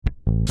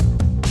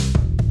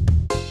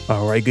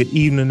All right, good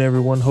evening,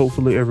 everyone.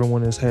 Hopefully,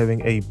 everyone is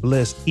having a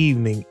blessed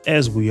evening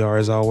as we are.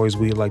 As always,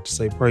 we like to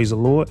say, praise the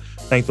Lord.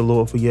 Thank the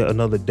Lord for yet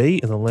another day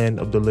in the land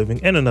of the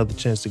living and another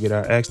chance to get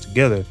our acts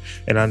together.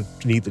 And I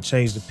need to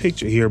change the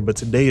picture here, but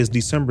today is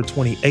December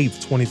 28th,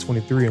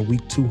 2023, and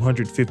week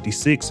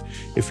 256.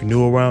 If you're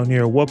new around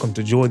here, welcome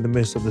to Joy in the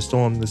Midst of the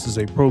Storm. This is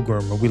a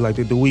program where we like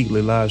to do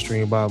weekly live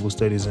stream Bible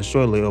studies and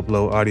shortly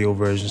upload audio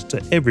versions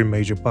to every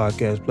major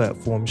podcast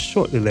platform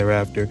shortly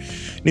thereafter.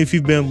 And if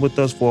you've been with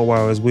us for a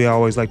while, as we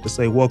always like to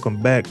say,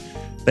 welcome back.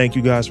 Thank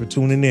you guys for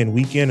tuning in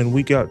and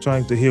week out,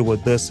 trying to hear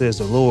what thus says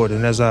the Lord.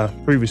 And as I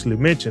previously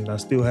mentioned, I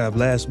still have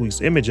last week's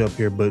image up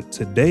here, but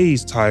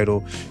today's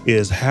title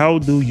is How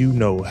Do You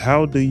Know?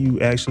 How do you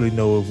actually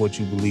know if what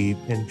you believe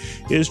and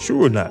is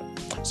true or not?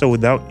 So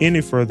without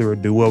any further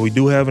ado, well, we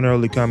do have an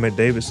early comment.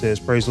 David says,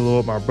 praise the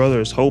Lord, my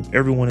brothers. Hope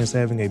everyone is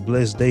having a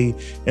blessed day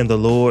in the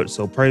Lord.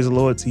 So praise the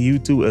Lord to you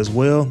too as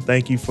well.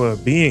 Thank you for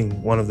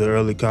being one of the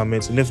early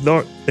comments. And if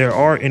there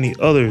are any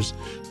others,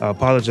 I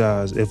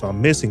apologize if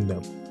I'm missing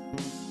them.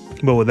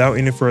 But without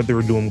any further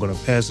ado, I'm going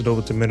to pass it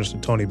over to Minister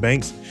Tony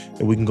Banks,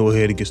 and we can go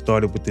ahead and get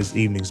started with this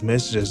evening's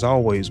message. As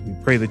always, we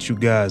pray that you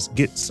guys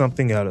get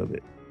something out of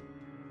it.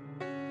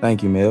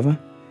 Thank you, Melvin.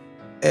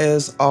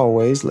 As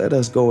always, let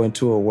us go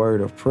into a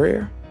word of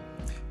prayer.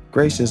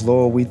 Gracious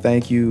Lord, we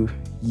thank you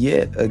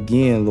yet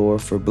again,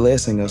 Lord, for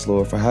blessing us,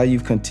 Lord, for how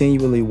you've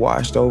continually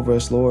watched over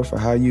us, Lord, for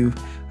how you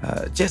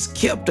just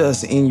kept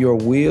us in your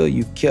will.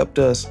 You've kept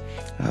us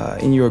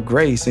in your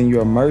grace, in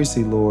your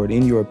mercy, Lord,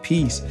 in your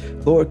peace.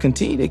 Lord,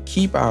 continue to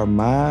keep our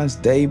minds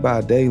day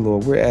by day,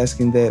 Lord. We're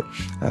asking that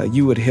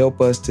you would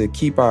help us to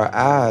keep our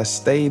eyes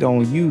stayed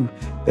on you,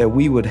 that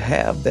we would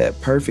have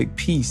that perfect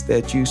peace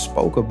that you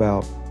spoke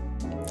about.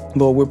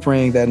 Lord, we're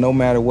praying that no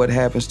matter what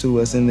happens to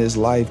us in this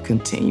life,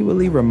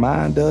 continually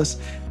remind us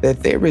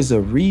that there is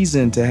a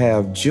reason to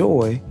have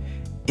joy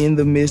in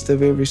the midst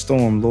of every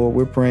storm. Lord,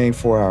 we're praying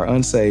for our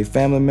unsaved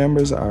family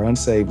members, our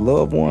unsaved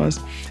loved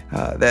ones,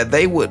 that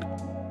they would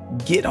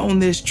get on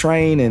this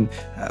train and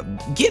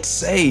get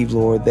saved,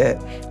 Lord, that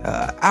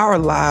our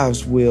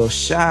lives will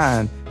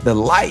shine. The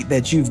light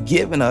that you've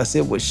given us,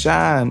 it would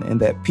shine,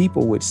 and that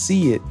people would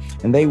see it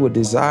and they would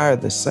desire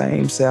the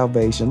same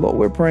salvation. Lord,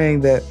 we're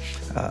praying that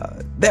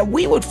that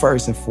we would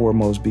first and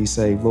foremost be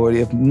saved, Lord.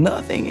 If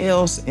nothing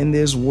else in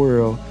this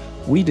world,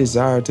 we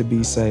desire to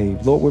be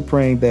saved. Lord, we're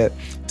praying that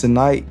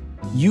tonight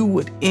you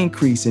would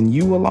increase in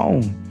you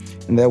alone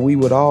and that we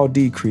would all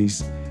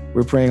decrease.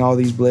 We're praying all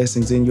these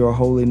blessings in your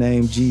holy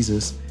name,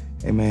 Jesus.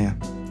 Amen.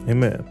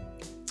 Amen.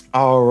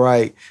 All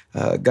right.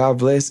 God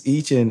bless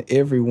each and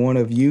every one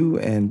of you,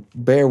 and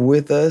bear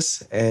with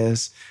us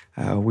as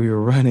we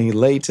were running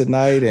late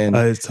tonight. And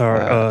it's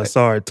hard.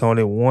 Sorry,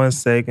 Tony. 1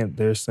 second.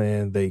 They're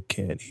saying they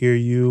can't hear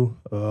you.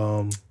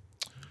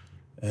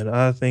 And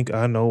I think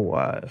I know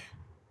why.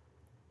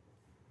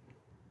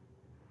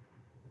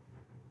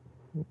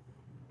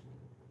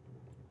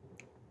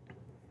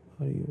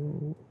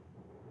 Audio.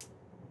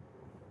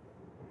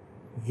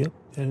 Yep,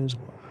 that is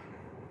why.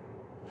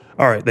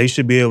 All right, they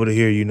should be able to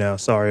hear you now.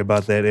 Sorry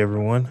about that,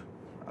 everyone.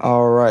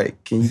 All right.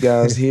 Can you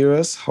guys hear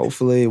us?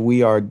 Hopefully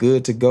we are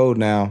good to go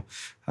now.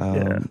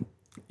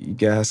 You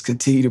guys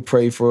continue to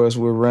pray for us.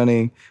 We're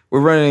running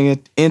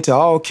into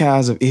all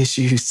kinds of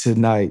issues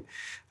tonight.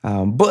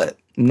 But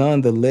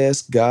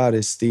nonetheless, God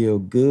is still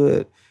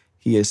good.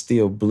 He has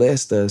still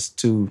blessed us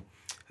to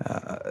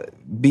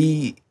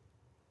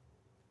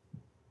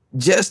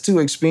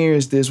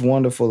experience this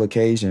wonderful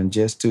occasion,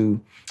 just to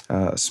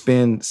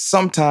spend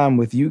some time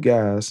with you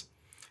guys.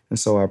 And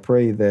so I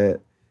pray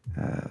that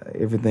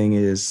everything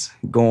is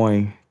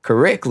going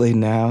correctly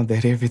now,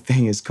 that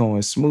everything is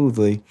going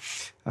smoothly.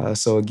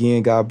 So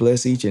again, God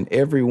bless each and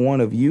every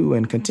one of you,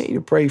 and continue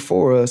to pray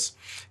for us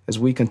as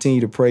we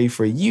continue to pray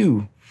for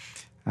you.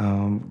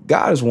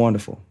 God is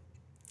wonderful.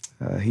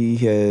 He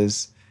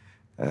has,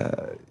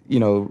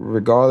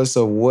 regardless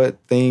of what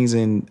things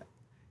in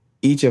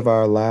each of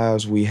our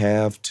lives we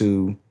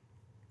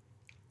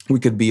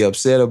could be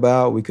upset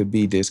about, we could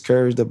be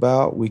discouraged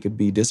about, we could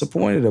be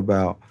disappointed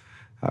about.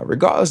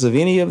 Regardless of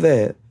any of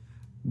that,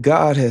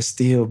 God has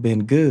still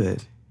been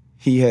good.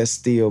 He has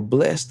still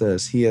blessed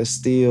us. He has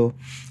still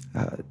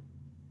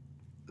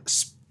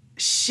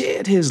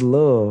shed his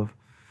love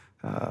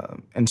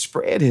and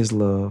spread his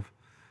love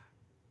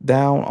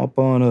down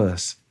upon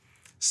us.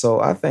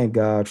 So I thank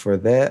God for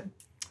that.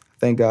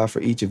 Thank God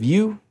for each of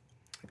you.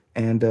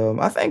 And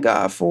I thank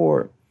God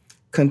for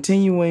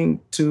continuing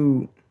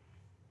to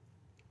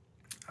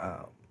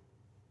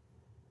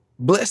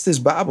bless this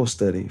Bible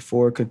study,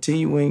 for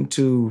continuing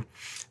to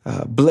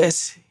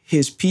bless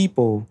his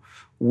people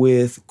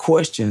with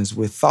questions,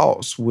 with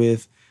thoughts,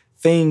 with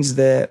things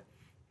that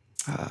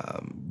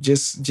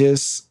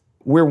just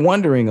we're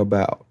wondering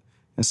about.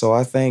 And so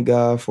I thank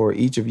God for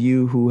each of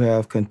you who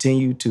have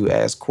continued to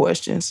ask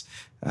questions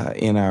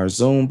in our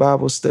Zoom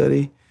Bible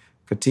study,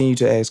 continue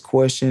to ask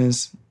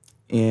questions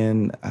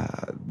in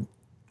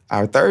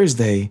our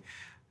Thursday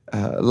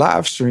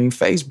live stream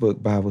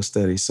Facebook Bible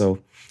study. So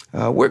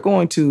I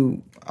want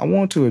to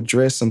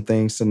address some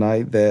things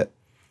tonight that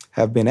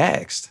have been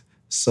asked.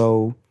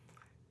 So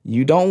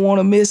you don't want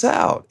to miss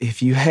out.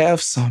 If you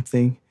have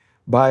something,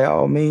 by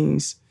all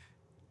means,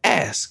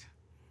 ask.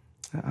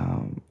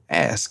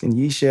 Ask and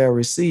ye shall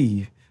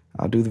receive.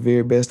 I'll do the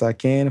very best I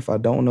can. If I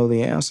don't know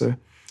the answer,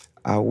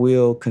 I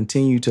will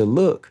continue to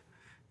look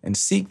and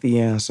seek the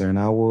answer, and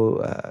I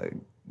will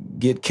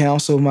get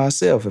counsel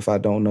myself if I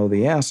don't know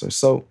the answer.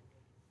 So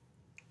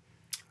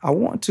I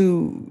want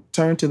to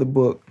turn to the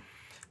book,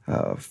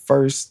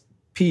 1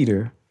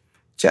 Peter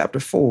chapter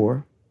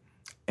 4,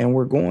 and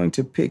we're going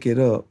to pick it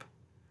up.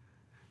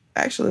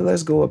 Actually,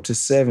 let's go up to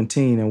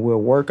 17 and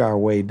we'll work our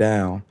way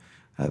down.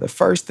 The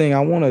first thing I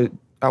want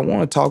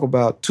to talk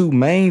about two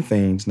main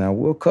things. Now,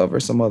 we'll cover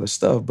some other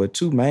stuff, but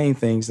two main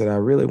things that I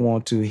really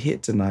want to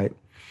hit tonight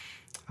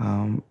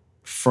and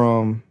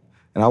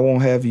I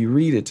won't have you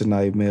read it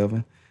tonight,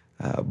 Melvin,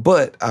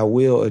 but I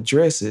will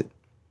address it.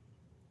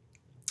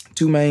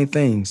 Two main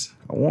things.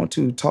 I want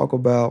to talk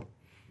about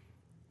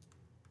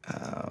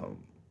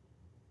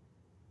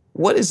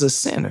what is a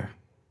sinner?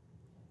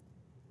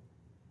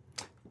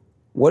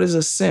 What is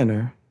a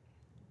sinner?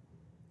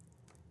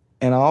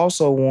 And I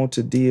also want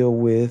to deal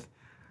with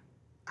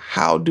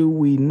how do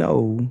we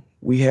know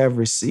we have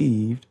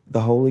received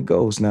the Holy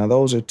Ghost? Now,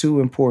 those are two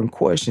important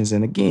questions.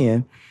 And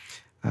again,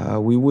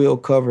 we will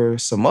cover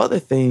some other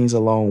things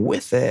along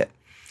with that,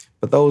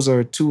 but those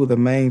are two of the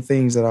main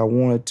things that I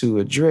wanted to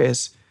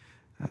address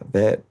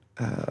that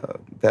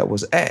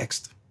was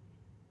asked.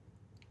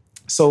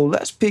 So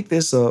let's pick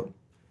this up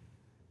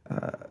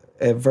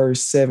at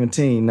verse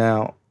 17.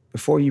 Now,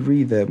 before you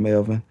read that,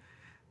 Melvin,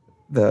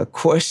 the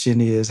question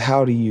is,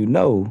 how do you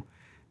know?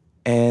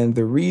 And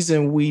the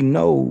reason we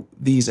know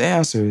these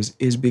answers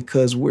is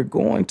because we're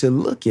going to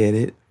look at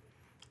it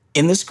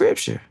in the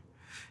scripture.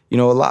 You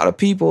know, a lot of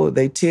people,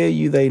 they tell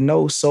you they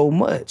know so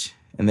much,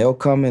 and they'll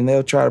come and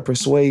they'll try to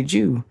persuade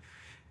you,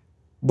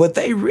 but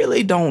they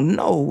really don't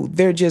know.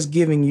 They're just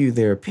giving you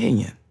their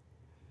opinion.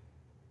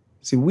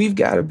 See, we've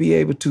got to be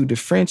able to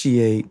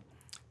differentiate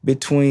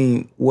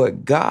between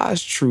what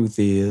God's truth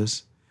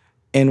is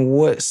and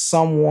what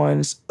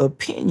someone's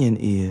opinion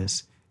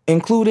is,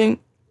 including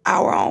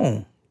our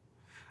own.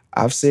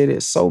 I've said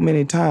it so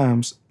many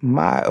times,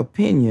 my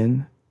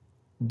opinion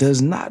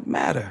does not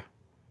matter.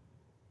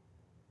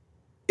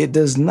 It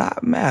does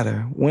not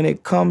matter when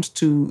it comes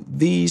to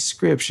these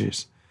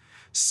scriptures.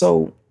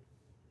 So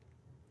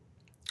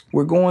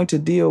we're going to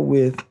deal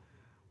with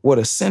what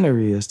a sinner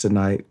is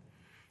tonight,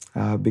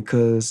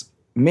 because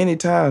many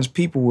times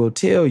people will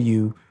tell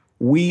you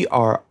we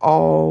are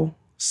all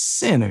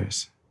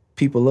sinners.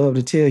 People love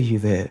to tell you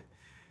that.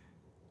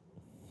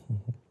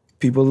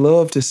 People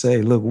love to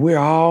say, look, we're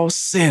all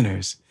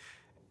sinners.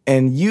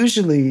 And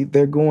usually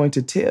they're going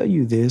to tell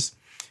you this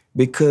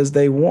because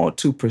they want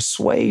to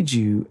persuade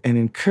you and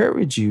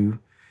encourage you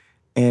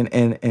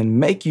and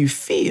make you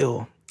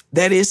feel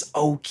that it's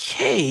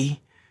okay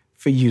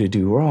for you to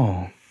do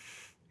wrong.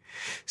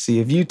 See,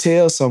 if you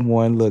tell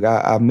someone, look,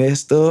 I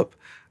messed up,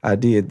 I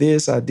did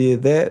this, I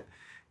did that,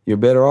 you're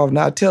better off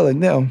not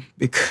telling them,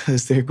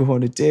 because they're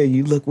going to tell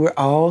you, look, we're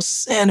all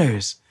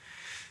sinners.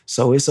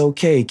 So it's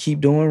okay.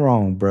 Keep doing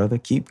wrong, brother.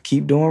 Keep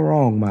doing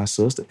wrong, my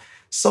sister.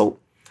 So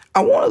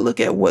I want to look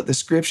at what the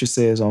scripture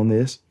says on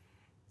this.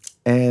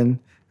 And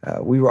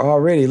we were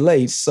already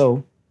late,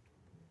 so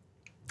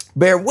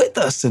bear with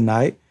us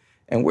tonight,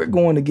 and we're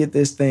going to get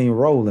this thing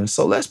rolling.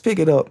 So let's pick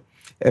it up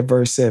at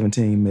verse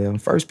 17, Mel.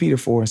 1 Peter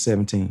 4 and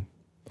 17.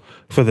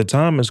 For the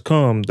time has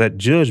come that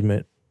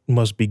judgment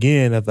must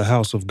begin at the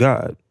house of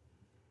God.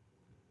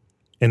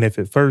 And if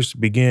it first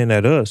begin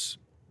at us,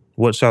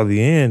 what shall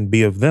the end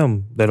be of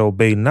them that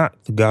obey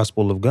not the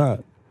gospel of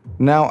God?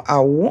 Now, I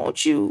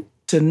want you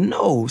to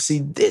know, see,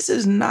 this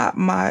is not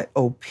my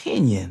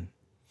opinion.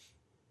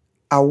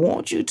 I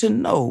want you to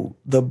know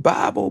the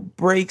Bible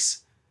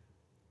breaks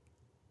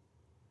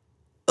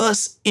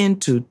us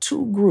into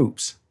two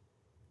groups.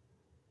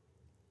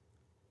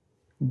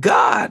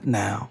 God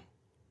now,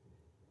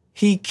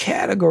 he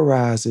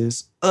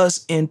categorizes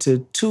us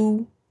into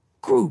two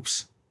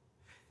groups.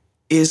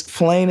 It's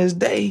plain as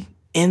day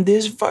in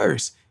this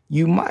verse.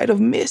 You might have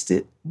missed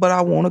it, but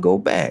I want to go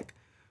back.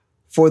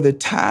 For the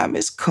time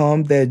has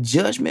come that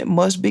judgment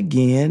must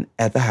begin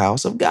at the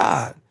house of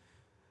God.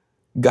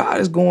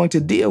 God is going to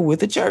deal with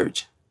the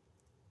church.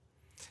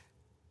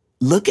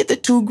 Look at the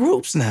two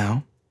groups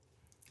now.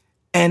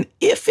 And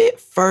if it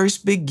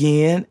first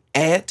began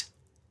at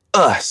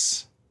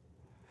us,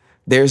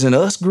 there's an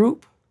us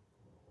group.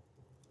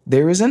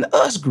 There is an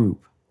us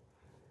group.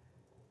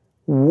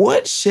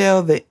 What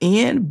shall the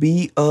end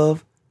be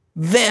of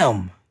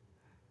them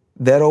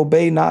that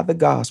obey not the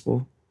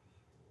gospel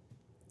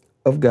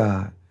of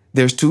God?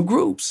 There's two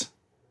groups,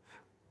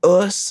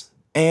 us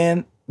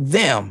and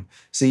them.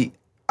 See,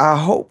 I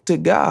hope to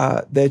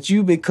God that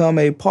you become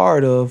a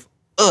part of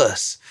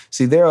us.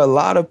 See, there are a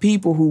lot of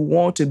people who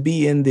want to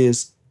be in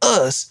this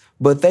us,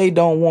 but they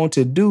don't want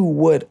to do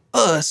what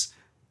us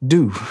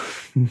do.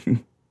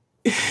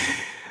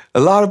 A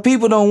lot of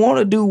people don't want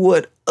to do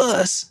what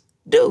us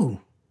do,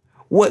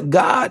 what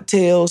God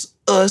tells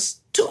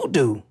us to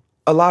do.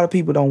 A lot of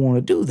people don't want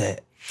to do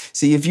that.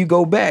 See, if you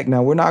go back,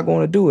 now we're not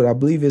going to do it. I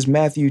believe it's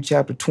Matthew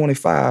chapter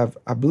 25.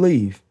 I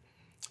believe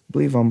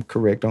I'm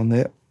correct on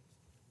that.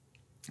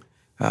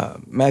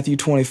 Matthew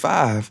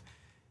 25,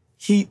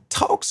 he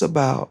talks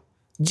about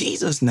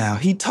Jesus now.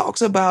 He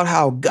talks about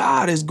how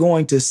God is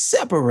going to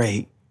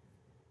separate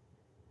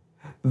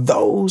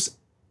those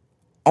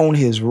on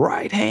his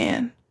right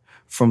hand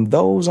from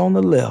those on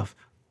the left.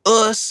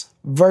 Us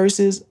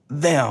versus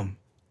them.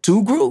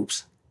 Two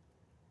groups.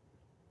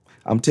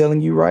 I'm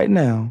telling you right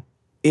now,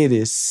 it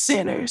is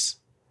sinners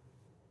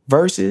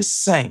versus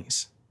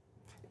saints.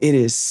 It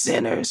is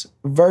sinners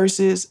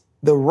versus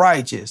the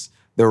righteous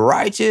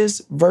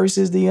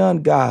versus the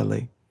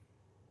ungodly.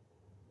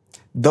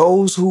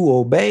 Those who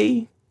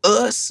obey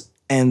us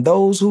and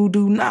those who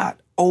do not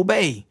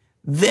obey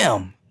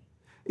them.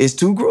 It's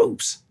two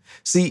groups.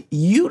 See,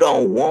 you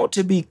don't want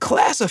to be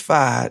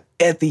classified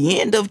at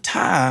the end of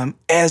time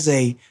as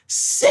a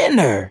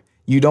sinner.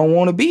 You don't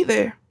want to be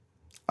there.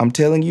 I'm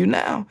telling you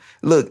now.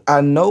 Look, I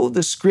know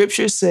the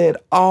scripture said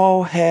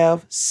all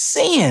have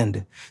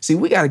sinned. See,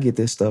 we got to get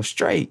this stuff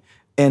straight.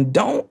 And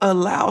don't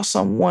allow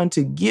someone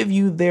to give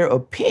you their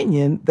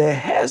opinion that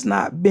has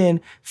not been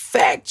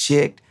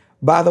fact-checked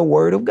by the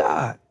word of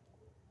God.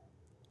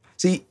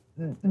 See,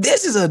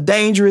 this is a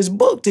dangerous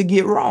book to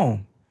get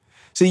wrong.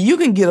 See, you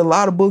can get a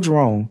lot of books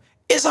wrong.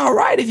 It's all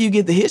right if you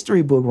get the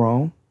history book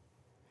wrong.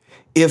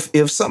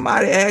 If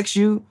somebody asks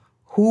you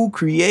who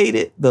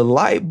created the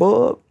light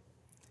bulb,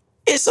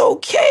 it's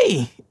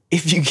okay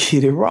if you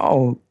get it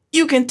wrong.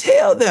 You can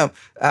tell them.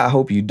 I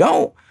hope you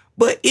don't.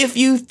 But if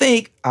you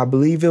think, I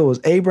believe it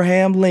was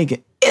Abraham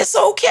Lincoln, it's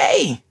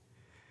okay.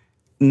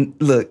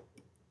 Look,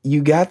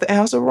 you got the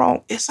answer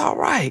wrong. It's all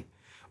right.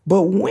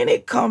 But when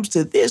it comes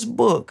to this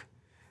book,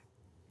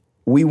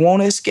 we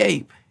won't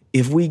escape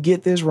if we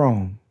get this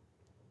wrong.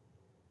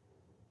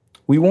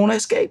 We won't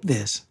escape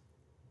this.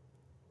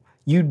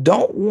 You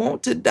don't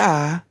want to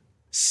die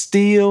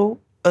still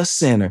a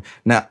sinner.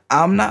 Now,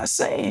 I'm not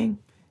saying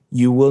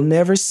you will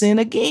never sin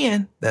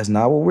again. That's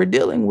not what we're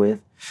dealing with.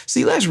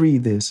 See, let's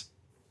read this,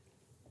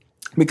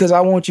 because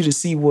I want you to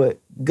see what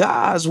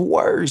God's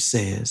word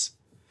says.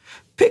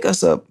 Pick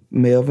us up,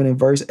 Melvin, in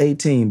verse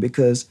 18,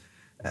 because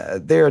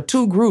there are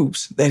two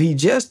groups that he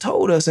just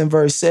told us in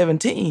verse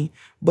 17,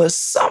 but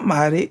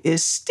somebody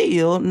is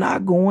still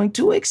not going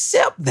to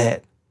accept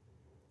that.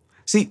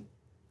 See,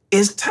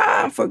 it's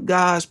time for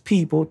God's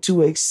people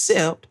to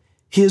accept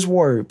his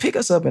word. Pick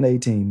us up in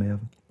 18,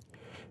 Melvin.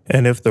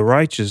 And if the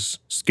righteous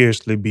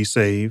scarcely be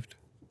saved.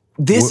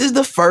 This is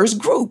the first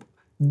group.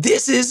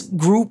 This is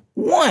group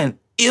one.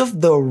 If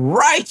the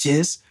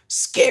righteous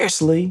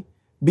scarcely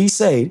be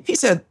saved. He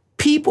said,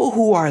 people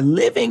who are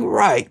living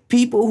right,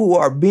 people who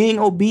are being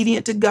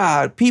obedient to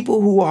God,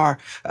 people who are,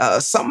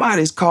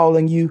 somebody's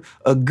calling you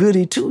a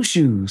goody two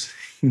shoes.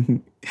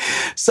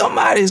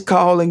 Somebody's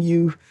calling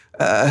you,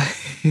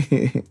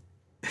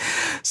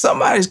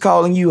 somebody's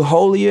calling you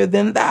holier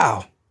than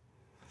thou.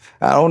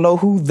 I don't know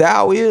who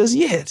thou is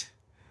yet,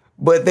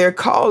 but they're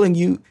calling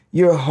you,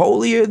 you're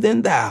holier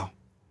than thou.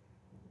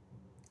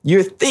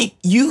 You think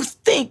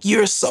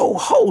you're so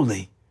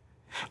holy,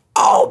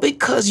 all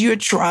because you're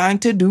trying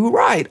to do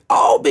right,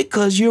 all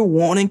because you're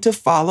wanting to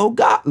follow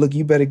God. Look,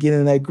 you better get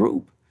in that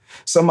group.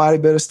 Somebody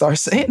better start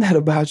saying that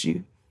about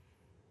you.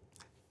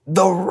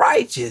 The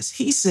righteous,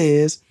 he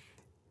says,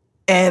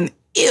 and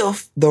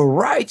if the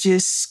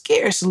righteous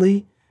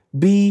scarcely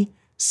be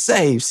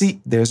saved.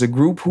 See, there's a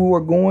group who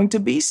are going to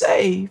be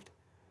saved.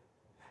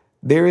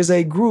 There is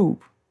a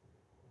group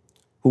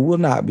who will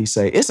not be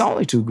saved. It's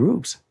only two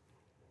groups.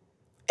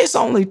 It's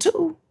only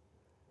two.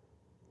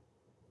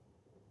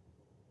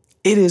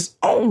 It is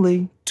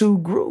only two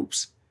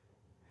groups.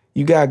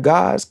 You got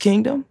God's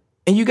kingdom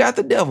and you got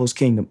the devil's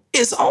kingdom.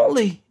 It's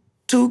only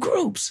two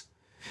groups.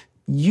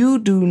 You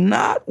do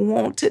not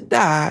want to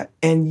die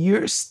and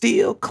you're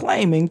still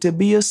claiming to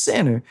be a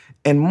sinner.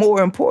 And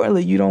more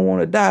importantly, you don't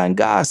want to die and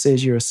God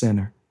says you're a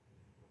sinner.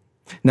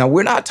 Now,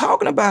 we're not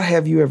talking about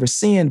have you ever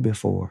sinned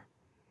before?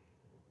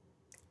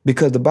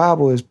 Because the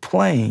Bible is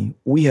plain.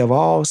 We have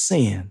all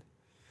sinned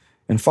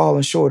and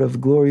fallen short of the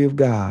glory of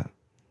God.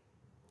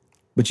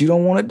 But you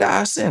don't want to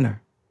die a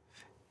sinner.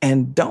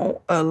 And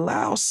don't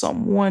allow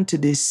someone to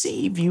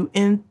deceive you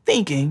in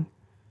thinking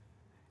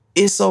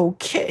it's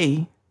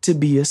okay to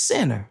be a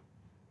sinner.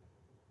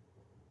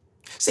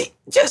 See,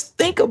 just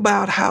think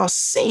about how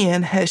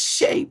sin has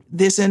shaped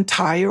this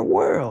entire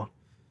world.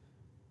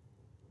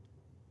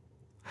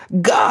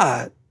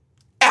 God,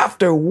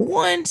 after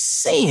one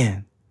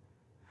sin,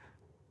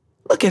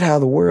 look at how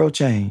the world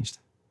changed.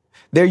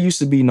 There used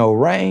to be no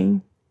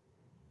rain.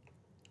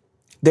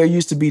 There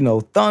used to be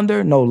no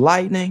thunder, no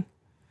lightning,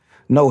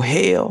 no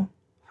hail,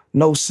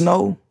 no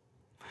snow.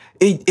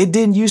 It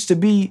didn't used to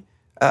be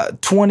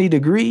 20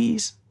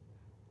 degrees,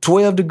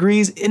 12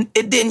 degrees. It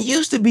didn't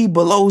used to be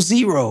below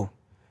zero.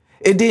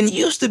 It didn't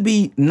used to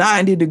be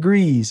 90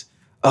 degrees,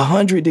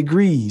 100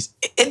 degrees.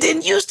 It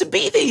didn't used to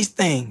be these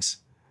things.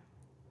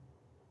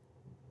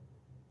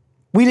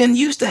 We didn't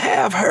used to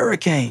have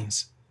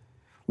hurricanes.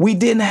 We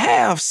didn't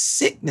have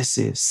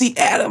sicknesses. See,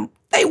 Adam,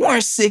 they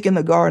weren't sick in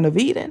the Garden of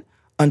Eden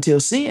until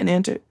sin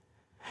entered.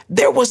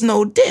 There was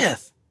no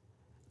death.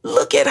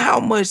 Look at how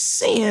much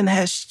sin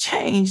has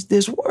changed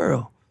this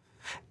world.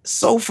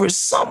 So for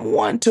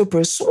someone to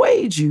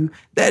persuade you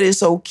that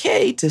it's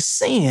okay to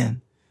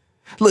sin,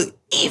 look,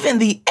 even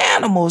the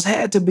animals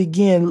had to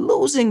begin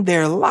losing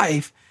their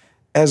life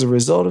as a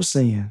result of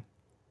sin.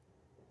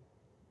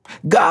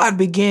 God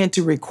began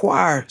to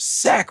require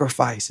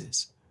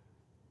sacrifices,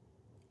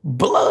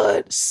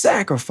 blood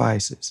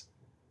sacrifices.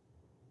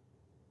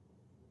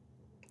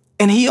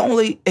 And he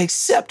only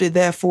accepted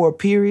that for a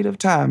period of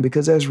time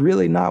because that's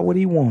really not what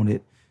he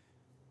wanted.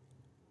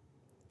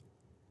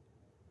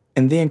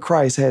 And then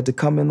Christ had to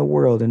come in the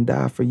world and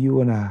die for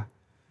you and I.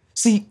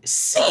 See,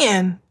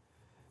 sin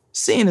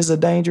is a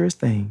dangerous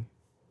thing.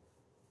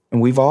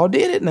 And we've all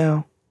did it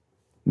now.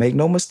 Make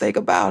no mistake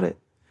about it.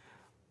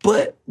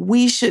 But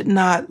we should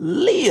not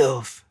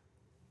live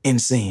in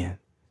sin.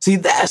 See,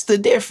 that's the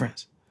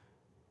difference.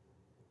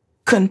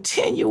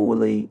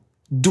 Continually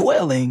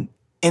dwelling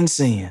in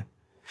sin.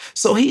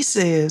 So he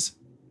says,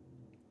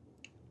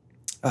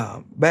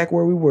 back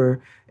where we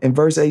were in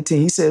verse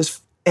 18, he says,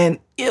 and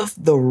if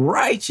the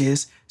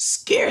righteous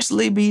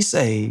scarcely be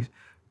saved,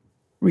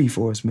 read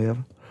for us,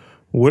 Melvin.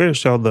 Where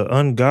shall the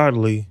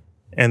ungodly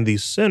and the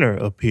sinner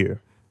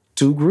appear?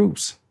 Two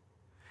groups.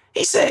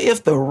 He said,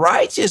 if the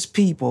righteous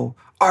people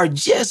are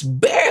just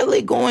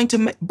barely going to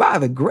make, by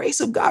the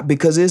grace of God,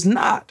 because it's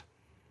not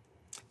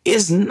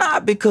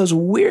because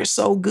we're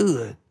so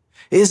good.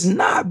 It's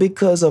not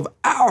because of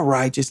our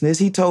righteousness.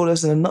 He told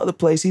us in another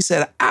place, he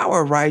said,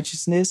 our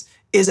righteousness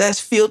is as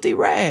filthy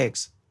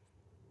rags.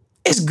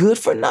 It's good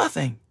for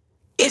nothing.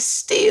 It's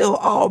still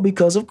all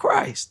because of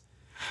Christ.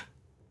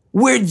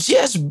 We're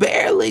just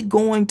barely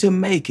going to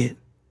make it.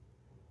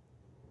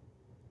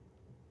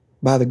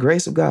 By the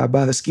grace of God,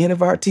 by the skin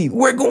of our teeth,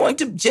 we're going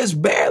to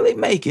just barely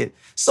make it.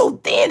 So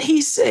then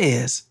he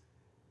says,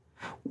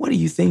 what do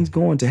you think is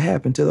going to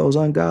happen to those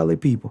ungodly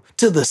people?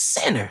 To the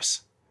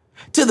sinners,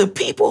 to the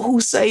people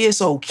who say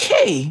it's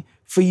okay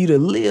for you to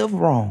live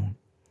wrong.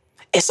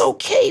 It's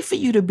okay for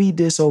you to be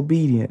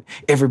disobedient.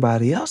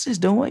 Everybody else is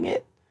doing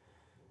it.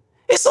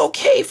 It's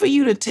okay for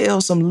you to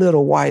tell some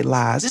little white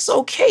lies. It's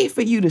okay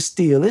for you to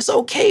steal. It's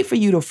okay for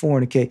you to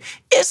fornicate.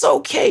 It's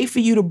okay for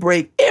you to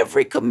break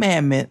every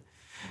commandment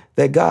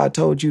that God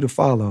told you to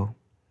follow.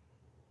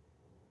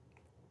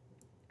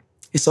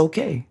 It's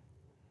okay.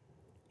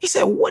 He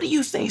said, what do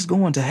you think is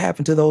going to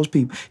happen to those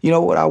people? You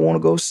know what I want to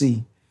go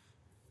see?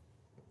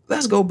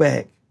 Let's go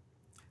back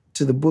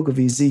to the book of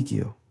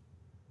Ezekiel.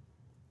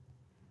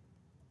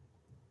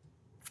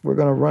 We're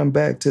going to run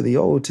back to the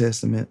Old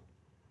Testament.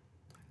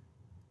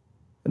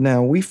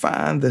 Now, we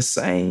find the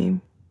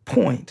same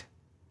point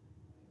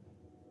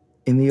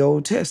in the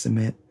Old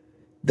Testament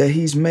that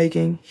he's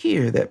making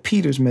here, that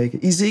Peter's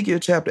making. Ezekiel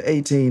chapter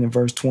 18 and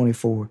verse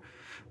 24.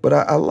 But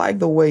I like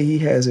the way he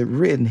has it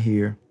written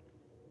here.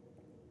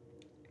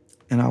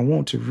 And I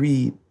want to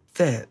read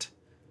that.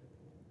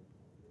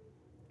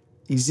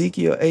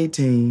 Ezekiel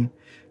 18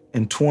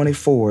 and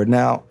 24.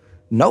 Now,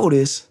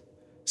 notice,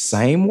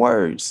 same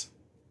words.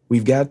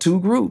 We've got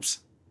two groups.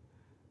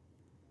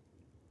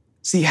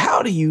 See,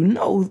 how do you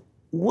know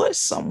what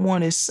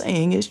someone is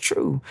saying is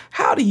true?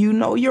 How do you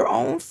know your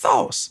own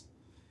thoughts,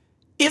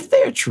 if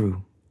they're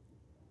true?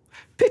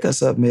 Pick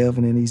us up,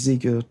 Melvin, in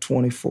Ezekiel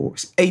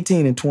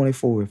 18 and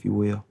 24, if you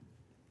will.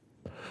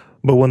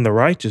 But when the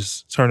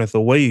righteous turneth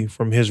away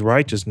from his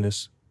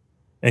righteousness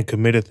and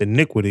committeth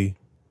iniquity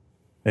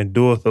and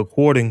doeth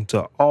according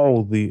to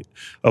all the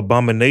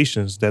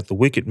abominations that the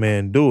wicked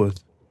man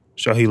doeth,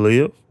 shall he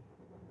live?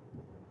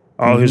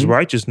 All his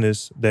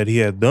righteousness that he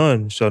hath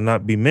done shall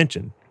not be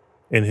mentioned,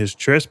 in his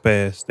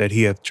trespass that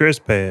he hath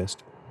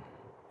trespassed,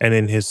 and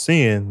in his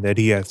sin that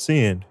he hath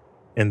sinned,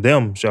 in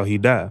them shall he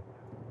die.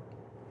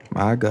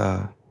 My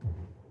God.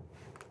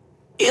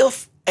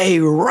 If a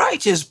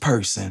righteous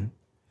person,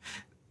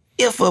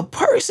 if a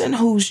person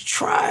who's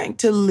trying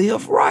to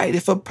live right,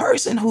 if a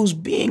person who's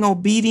being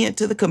obedient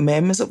to the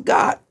commandments of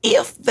God,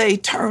 if they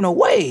turn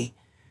away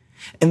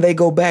and they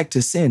go back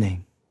to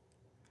sinning,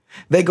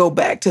 they go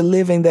back to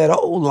living that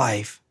old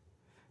life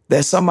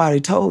that somebody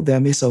told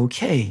them it's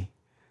okay.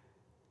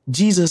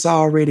 Jesus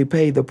already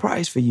paid the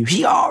price for you.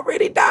 He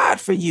already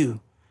died for you.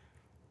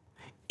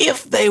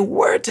 If they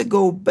were to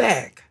go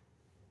back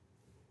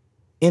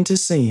into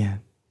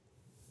sin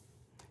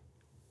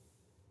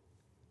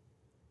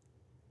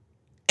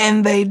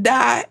and they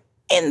die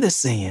in the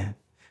sin,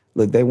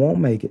 look, they won't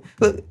make it.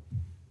 Look,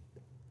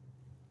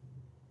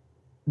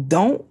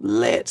 don't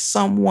let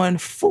someone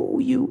fool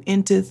you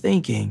into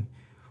thinking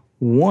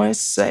once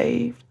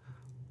saved,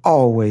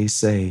 always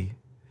saved.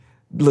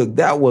 Look,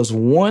 that was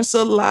once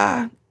a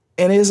lie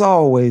and is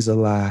always a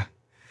lie.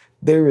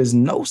 There is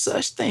no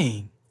such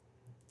thing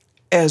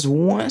as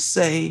once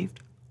saved,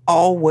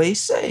 always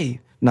saved.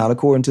 Not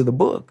according to the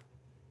book.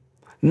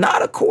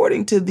 Not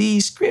according to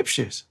these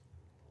scriptures.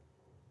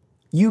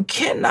 You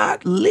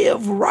cannot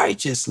live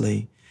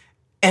righteously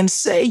and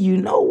say, you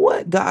know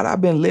what, God,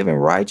 I've been living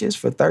righteous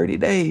for 30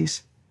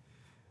 days.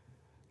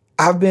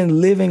 I've been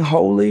living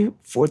holy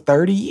for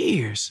 30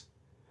 years.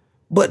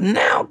 But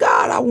now,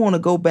 God, I want to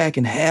go back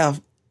and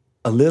have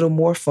a little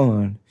more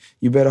fun.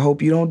 You better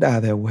hope you don't die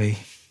that way.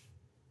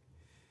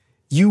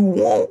 You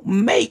won't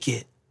make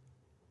it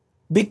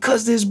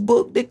because this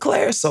book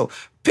declares so.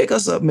 Pick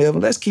us up,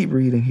 Melvin. Let's keep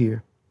reading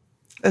here.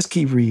 Let's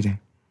keep reading.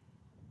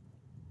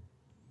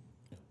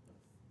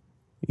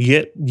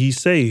 Yet ye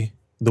say,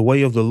 the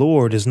way of the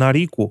Lord is not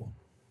equal.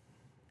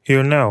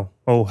 Hear now,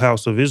 O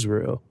house of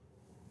Israel,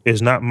 is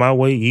not my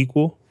way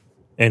equal,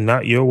 and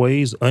not your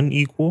ways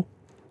unequal?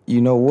 You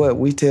know what?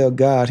 We tell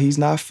God he's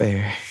not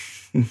fair.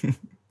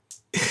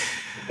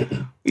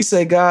 We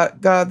say,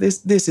 God,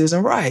 this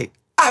isn't right.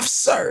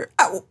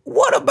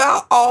 What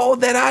about all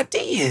that I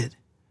did?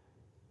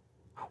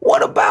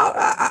 What about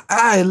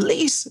I at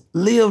least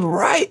lived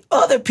right?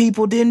 Other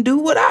people didn't do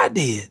what I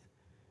did.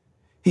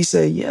 He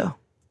said, yeah,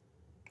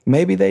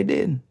 maybe they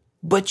didn't,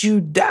 but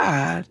you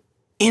died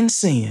in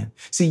sin.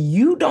 See,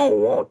 you don't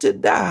want to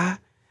die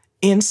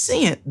in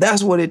sin.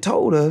 That's what it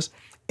told us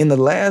in the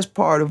last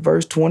part of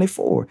verse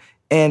 24.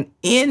 And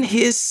in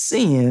his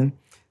sin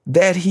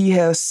that he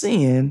has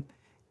sinned,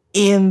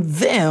 in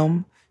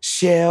them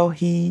shall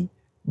he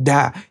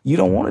die. You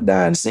don't want to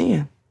die in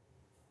sin.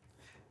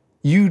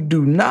 You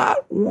do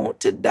not want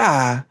to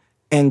die,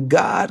 and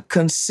God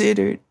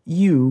considered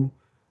you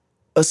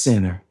a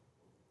sinner.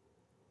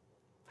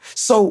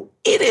 So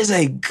it is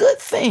a good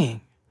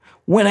thing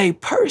when a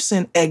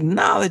person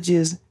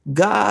acknowledges,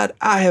 God,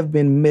 I have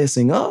been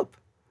messing up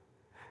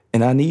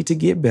and I need to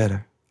get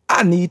better.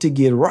 I need to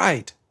get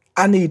right.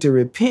 I need to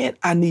repent.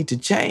 I need to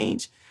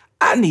change.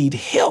 I need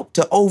help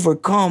to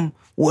overcome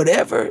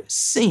whatever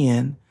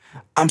sin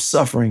I'm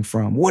suffering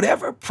from,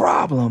 whatever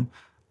problem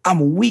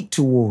I'm weak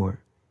toward.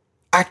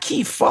 I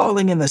keep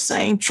falling in the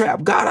same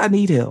trap. God, I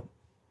need help.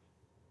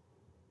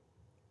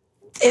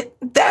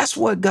 That's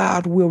what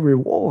God will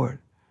reward.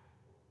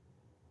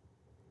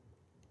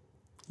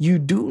 You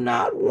do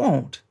not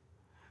want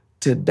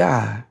to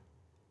die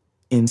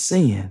in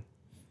sin.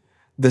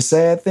 The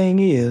sad thing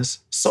is,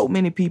 so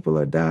many people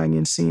are dying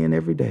in sin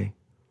every day.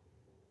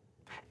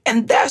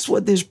 And that's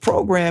what this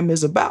program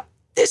is about.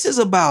 This is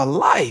about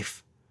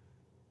life.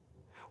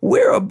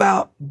 We're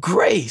about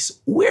grace.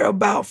 We're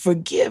about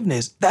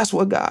forgiveness. That's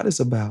what God is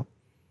about.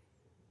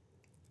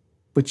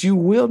 But you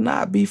will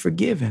not be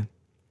forgiven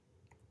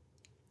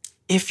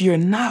if you're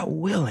not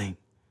willing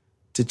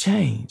to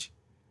change.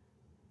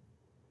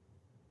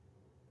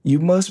 You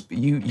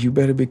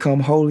better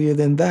become holier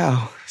than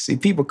thou. See,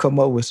 people come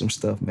up with some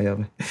stuff,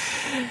 Melvin.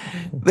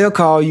 They'll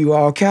call you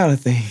all kind of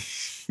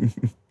things.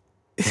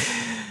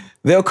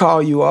 They'll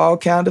call you all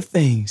kind of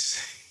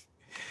things.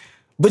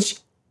 But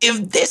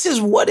if this is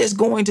what it's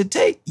going to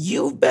take,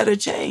 you better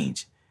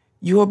change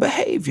your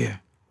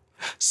behavior.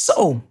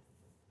 So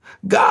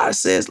God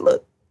says,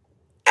 look,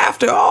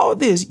 after all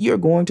this, you're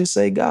going to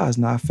say God's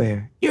not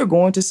fair. You're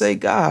going to say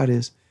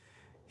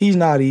he's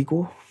not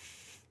equal.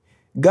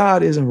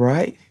 God isn't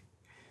right.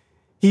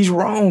 He's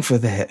wrong for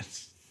that.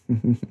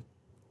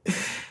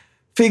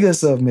 Pick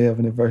us up,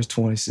 Melvin, in verse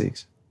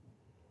 26.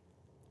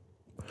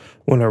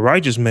 When a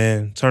righteous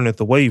man turneth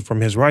away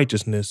from his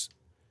righteousness,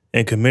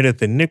 and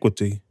committeth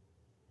iniquity,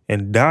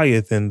 and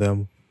dieth in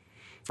them,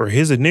 for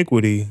his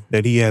iniquity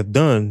that he hath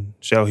done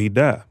shall he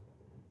die.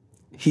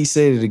 He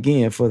said it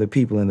again for the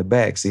people in the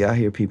back. See, I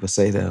hear people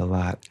say that a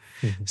lot.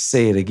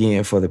 Say it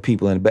again for the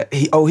people in the back.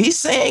 He's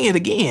saying it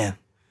again.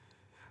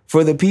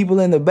 For the people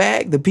in the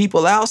back, the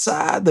people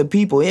outside, the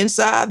people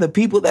inside, the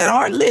people that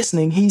aren't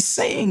listening, he's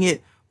saying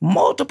it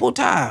multiple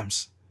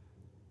times.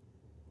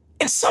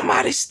 And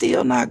somebody's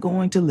still not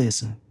going to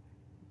listen.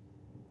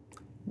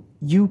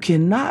 You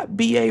cannot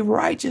be a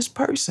righteous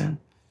person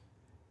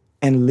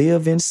and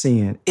live in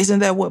sin. Isn't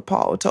that what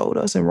Paul told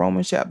us in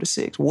Romans chapter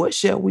 6? What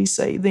shall we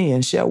say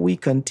then? Shall we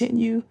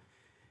continue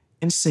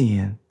in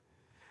sin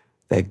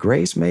that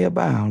grace may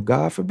abound?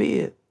 God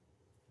forbid.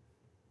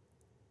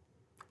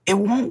 It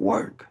won't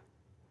work.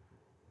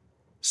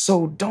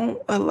 So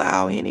don't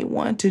allow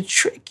anyone to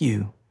trick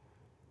you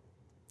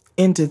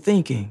into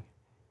thinking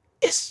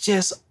it's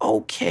just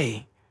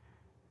okay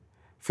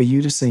for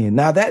you to sin.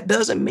 Now, that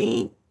doesn't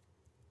mean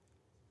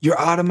you're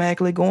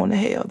automatically going to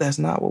hell. That's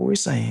not what we're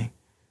saying.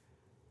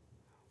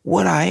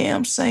 What I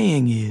am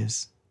saying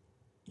is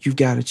you've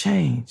got to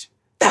change.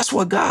 That's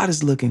what God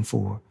is looking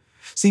for.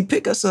 See,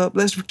 pick us up.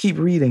 Let's keep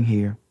reading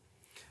here.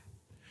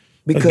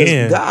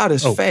 Because God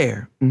is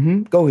fair.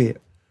 Go ahead.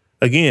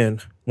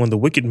 Again, when the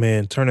wicked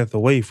man turneth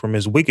away from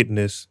his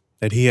wickedness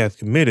that he hath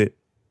committed,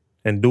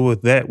 and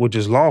doeth that which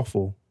is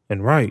lawful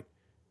and right,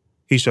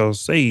 he shall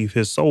save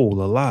his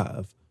soul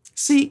alive.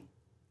 See,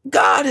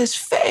 God is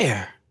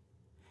fair.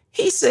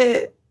 He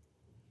said,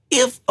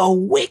 if a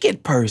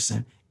wicked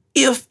person,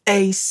 if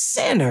a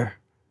sinner,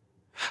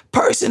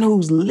 person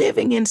who's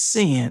living in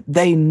sin,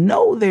 they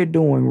know they're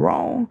doing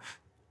wrong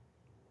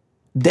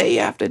day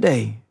after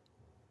day,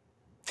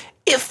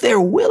 if they're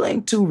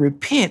willing to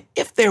repent,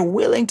 if they're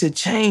willing to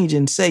change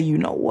and say, you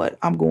know what,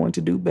 I'm going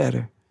to do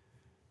better.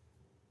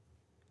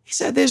 He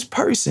said, this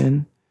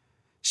person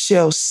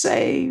shall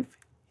save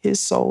his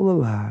soul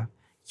alive.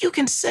 You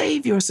can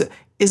save yourself.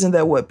 Isn't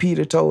that what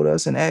Peter told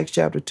us in Acts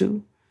chapter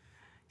 2?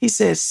 He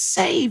says,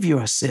 save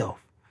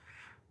yourself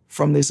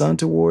from this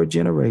untoward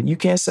generation. You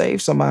can't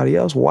save somebody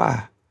else.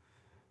 Why?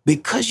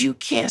 Because you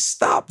can't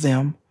stop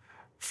them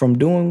from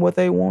doing what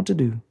they want to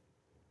do.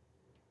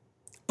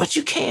 But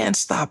you can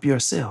stop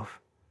yourself.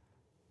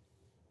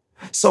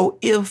 So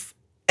if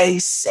a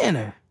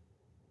sinner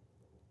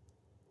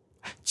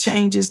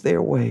changes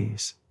their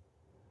ways,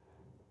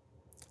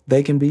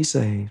 they can be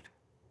saved.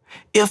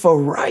 If a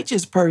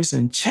righteous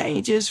person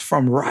changes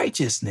from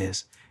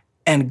righteousness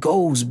and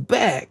goes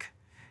back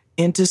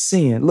into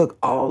sin, look,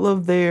 all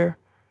of their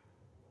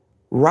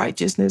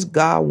righteousness,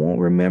 God won't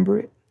remember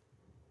it.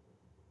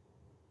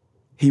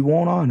 He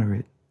won't honor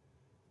it.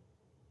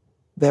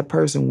 That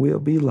person will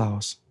be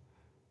lost.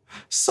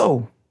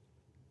 So,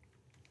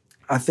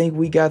 I think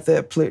we got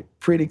that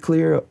pretty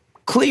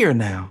clear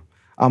now.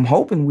 I'm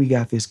hoping we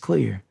got this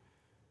clear.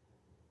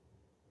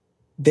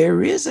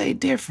 There is a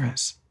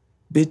difference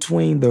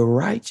between the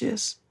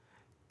righteous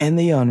and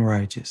the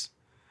unrighteous,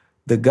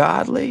 the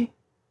godly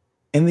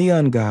and the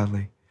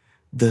ungodly,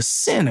 the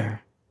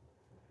sinner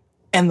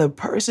and the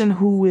person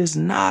who is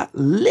not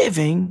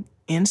living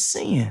in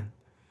sin.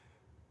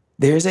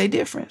 There's a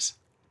difference.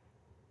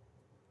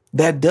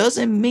 That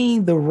doesn't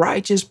mean the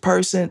righteous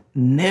person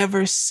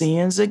never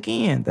sins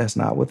again. That's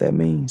not what that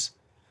means.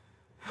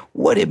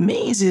 What it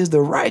means is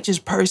the righteous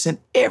person,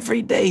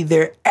 every day,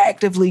 they're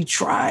actively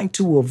trying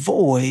to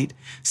avoid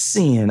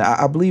sin.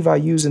 I believe I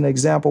used an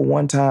example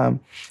one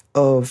time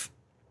of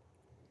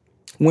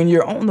when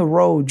you're on the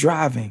road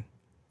driving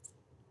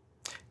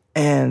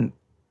and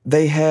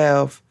they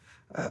have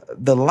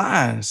the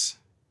lines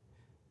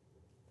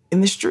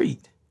in the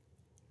street.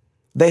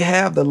 They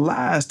have the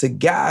lines to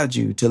guide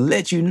you, to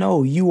let you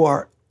know you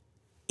are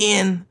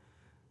in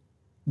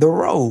the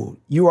road.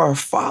 You are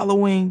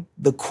following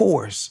the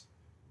course.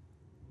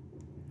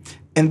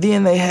 And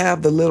then they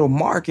have the little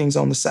markings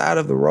on the side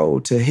of the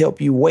road to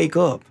help you wake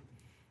up.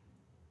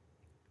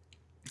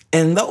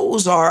 And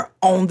those are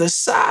on the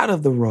side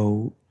of the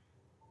road.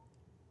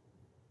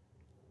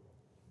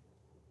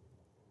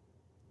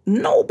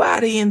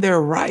 Nobody in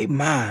their right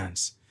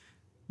minds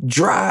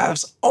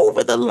drives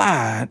over the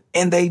line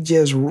and they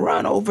just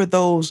run over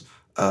those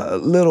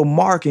little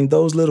markings,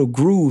 those little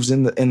grooves,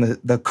 and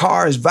the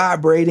car is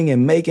vibrating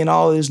and making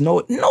all this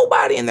noise.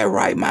 Nobody in their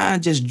right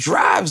mind just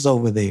drives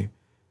over there.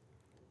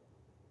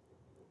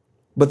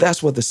 But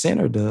that's what the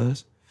sinner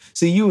does.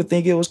 See, you would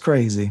think it was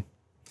crazy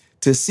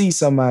to see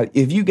somebody.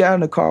 If you got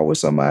in a car with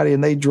somebody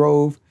and they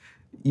drove,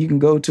 you can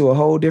go to a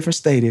whole different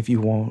state if you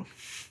want.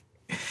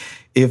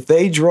 If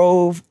they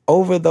drove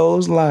over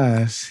those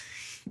lines,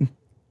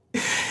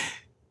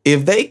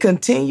 if they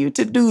continue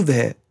to do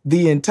that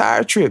the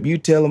entire trip, you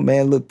tell them,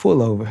 man, look,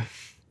 pull over.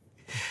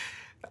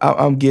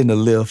 I'm getting a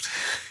lift.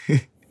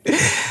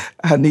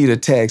 I need a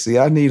taxi.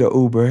 I need an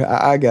Uber.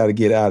 I got to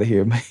get out of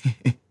here, man.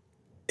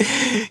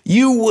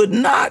 You would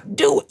not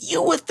do it.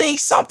 You would think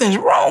something's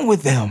wrong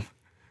with them.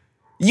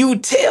 You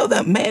would tell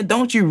them, man,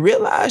 don't you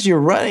realize you're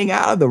running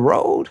out of the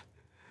road?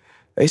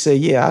 They say,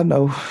 yeah, I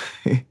know.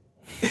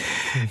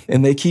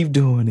 And they keep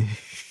doing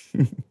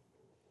it.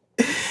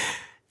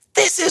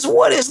 This is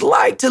what it's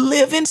like to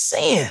live in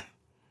sin.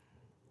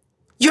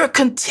 You're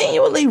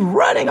continually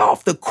running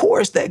off the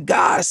course that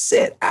God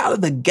set, out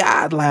of the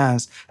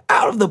guidelines,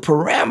 out of the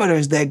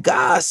parameters that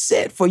God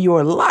set for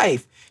your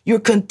life. You're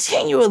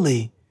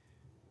continually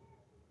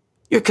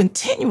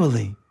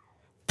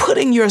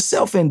putting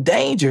yourself in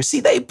danger. See,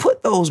 they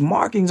put those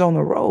markings on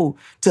the road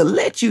to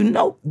let you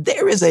know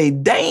there is a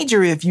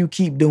danger if you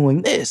keep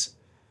doing this.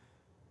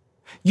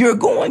 You're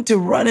going to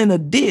run in a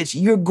ditch.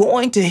 You're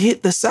going to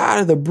hit the side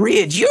of the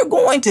bridge. You're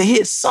going to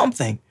hit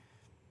something.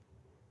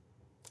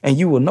 And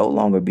you will no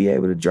longer be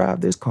able to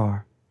drive this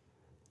car.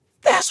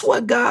 That's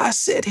what God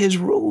set his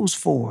rules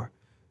for,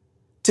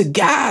 to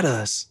guide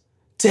us,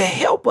 to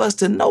help us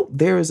to know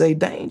there is a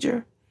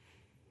danger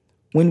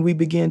when we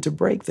begin to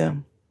break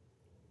them.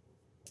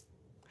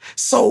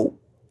 So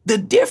the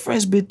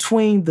difference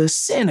between the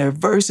sinner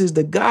versus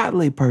the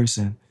godly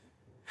person,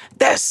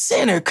 that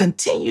sinner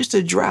continues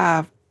to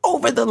drive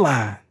over the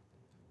line,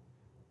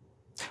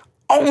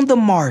 on the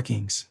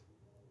markings,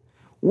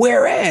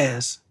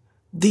 whereas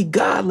the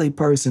godly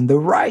person, the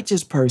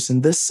righteous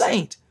person, the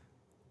saint,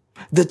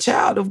 the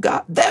child of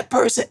God, that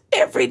person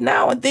every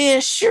now and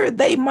then, sure,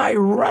 they might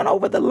run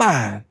over the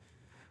line.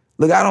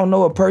 Look, I don't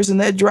know a person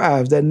that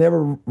drives that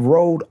never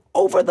rode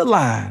over the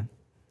line.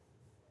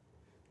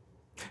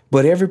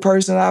 But every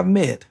person I've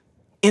met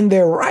in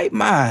their right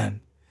mind,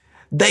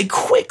 they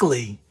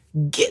quickly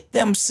get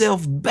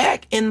themselves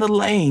back in the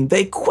lane.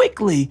 They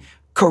quickly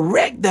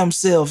correct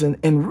themselves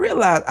and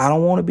realize, I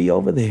don't want to be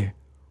over there.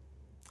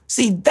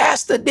 See,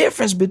 that's the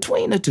difference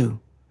between the two.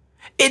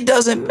 It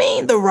doesn't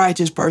mean the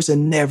righteous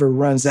person never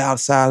runs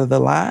outside of the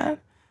line.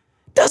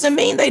 Doesn't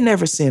mean they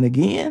never sin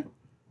again.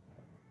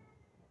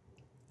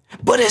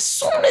 But as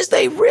soon as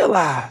they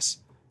realize,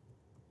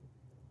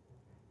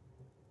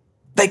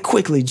 they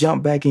quickly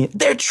jump back in.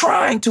 They're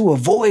trying to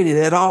avoid it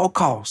at all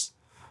costs.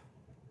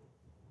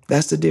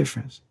 That's the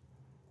difference.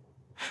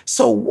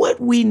 So what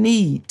we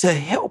need to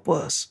help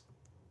us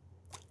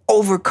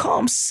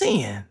overcome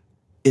sin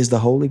is the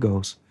Holy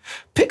Ghost.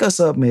 Pick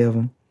us up,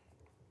 Melvin.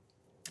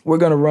 We're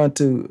going to run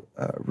to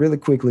really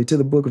quickly to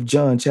the book of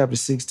John, chapter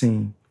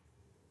 16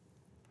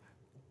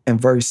 and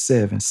verse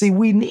 7. See,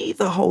 we need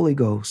the Holy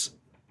Ghost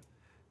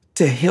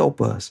to help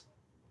us.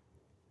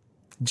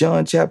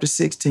 John chapter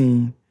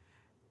 16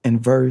 and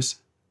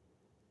verse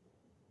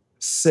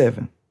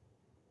 7.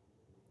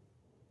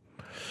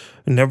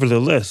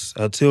 Nevertheless,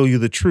 I tell you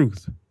the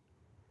truth.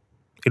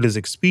 It is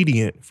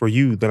expedient for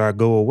you that I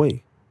go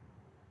away.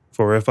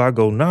 For if I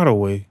go not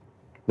away,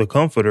 the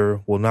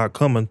Comforter will not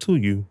come unto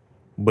you.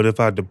 But if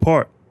I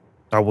depart,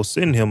 I will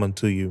send him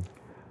unto you.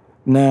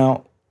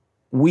 Now,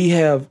 we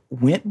have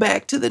went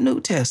back to the New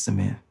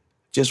Testament.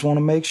 Just want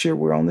to make sure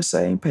we're on the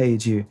same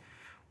page here.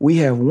 We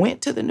have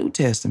went to the New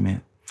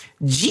Testament.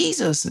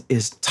 Jesus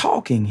is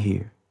talking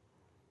here.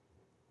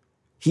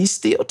 He's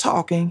still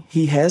talking.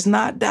 He has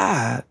not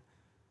died.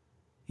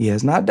 He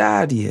has not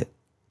died yet.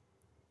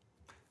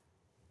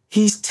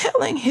 He's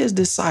telling his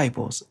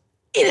disciples,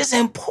 it is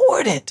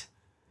important.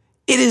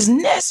 It is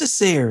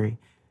necessary.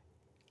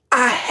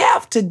 I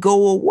have to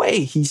go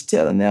away. He's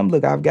telling them,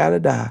 look, I've got to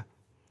die.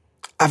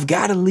 I've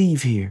got to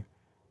leave here.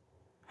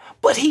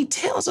 But he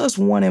tells us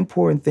one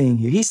important thing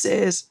here. He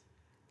says,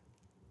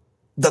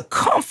 the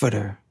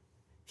Comforter,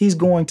 he's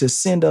going to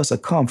send us a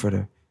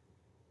Comforter.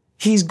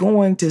 He's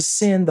going to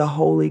send the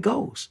Holy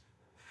Ghost.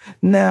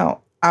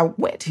 Now, I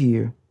went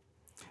here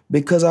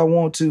because I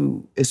want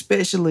to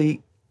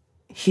especially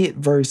hit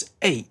verse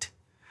 8.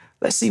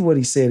 Let's see what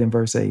he said in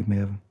verse 8,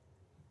 Melvin.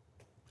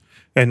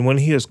 And when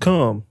he has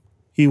come,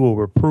 he will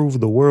reprove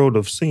the world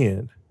of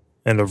sin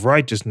and of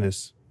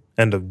righteousness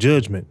and of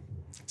judgment.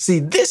 See,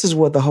 this is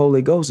what the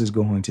Holy Ghost is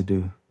going to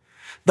do.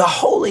 The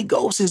Holy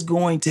Ghost is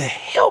going to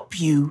help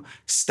you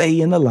stay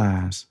in the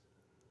lines.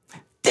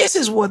 This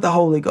is what the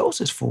Holy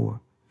Ghost is for.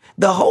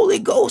 The Holy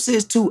Ghost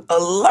is to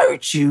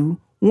alert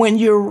you when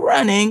you're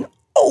running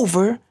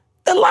over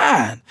the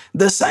line.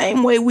 The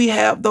same way we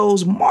have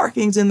those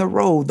markings in the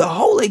road, the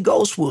Holy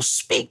Ghost will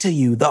speak to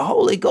you. The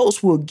Holy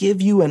Ghost will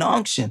give you an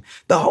unction.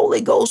 The Holy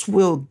Ghost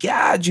will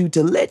guide you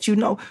to let you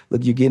know,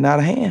 look, you're getting out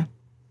of hand.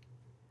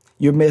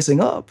 You're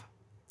messing up.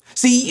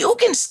 See, you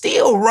can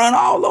still run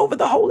all over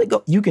the Holy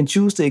Ghost. You can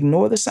choose to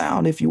ignore the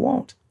sound if you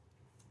want.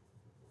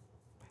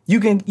 You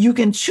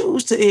can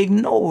choose to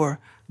ignore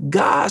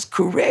God's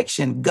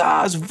correction,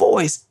 God's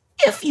voice,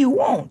 if you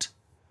want.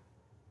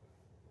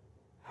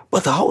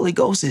 But the Holy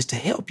Ghost is to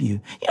help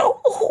you. You know,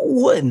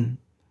 who wouldn't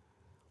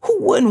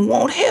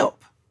want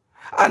help?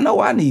 I know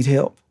I need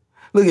help.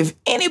 Look, if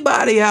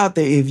anybody out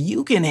there, if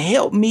you can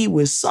help me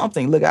with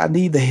something, look, I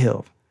need the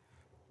help.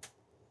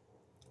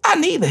 I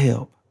need the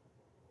help.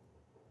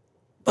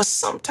 But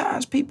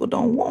sometimes people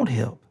don't want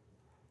help.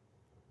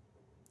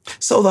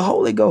 So the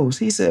Holy Ghost,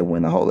 he said,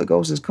 when the Holy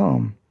Ghost has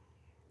come,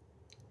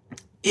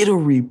 it'll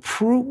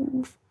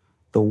reprove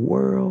the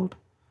world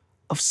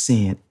of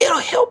sin. It'll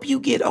help you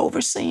get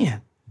over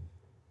sin.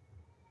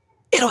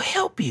 It'll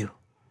help you.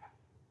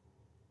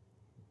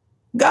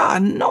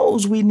 God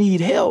knows we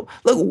need help.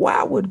 Look,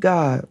 why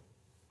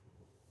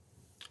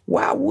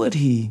would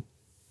he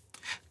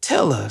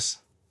tell us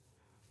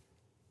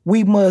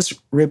we must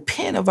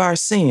repent of our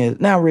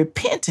sins? Now,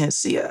 repentance,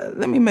 see,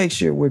 let me make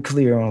sure we're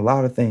clear on a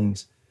lot of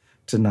things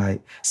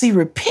tonight. See,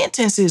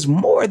 repentance is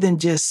more than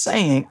just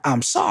saying,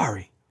 I'm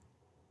sorry.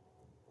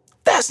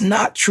 That's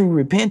not true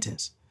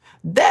repentance.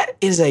 That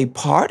is a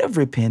part of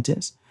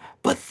repentance,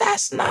 but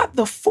that's not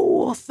the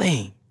full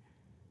thing.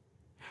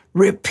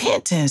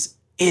 Repentance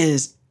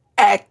is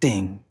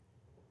acting.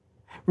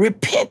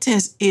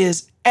 Repentance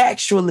is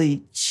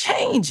actually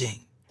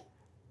changing.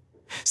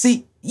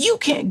 See, you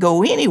can't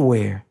go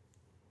anywhere.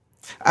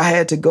 I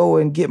had to go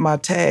and get my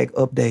tag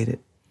updated.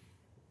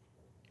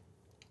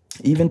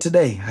 Even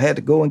today, I had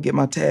to go and get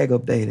my tag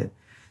updated.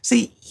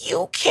 See,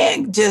 you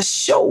can't just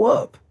show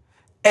up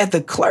at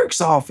the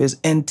clerk's office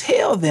and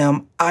tell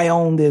them I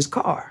own this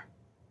car.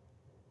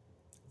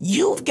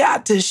 You've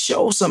got to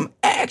show some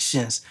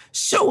actions,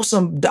 show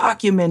some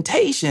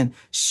documentation,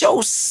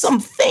 show some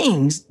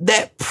things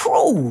that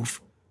prove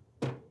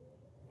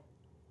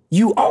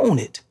you own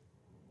it.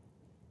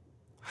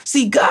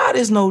 See, God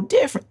is no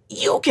different.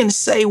 You can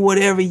say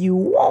whatever you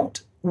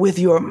want with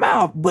your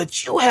mouth,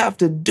 but you have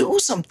to do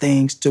some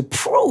things to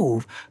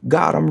prove,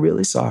 God, I'm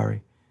really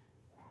sorry.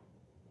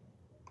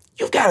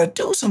 You've got to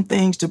do some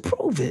things to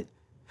prove it.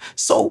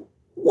 So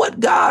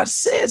what God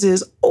says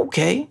is,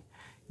 okay,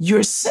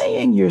 you're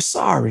saying you're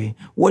sorry.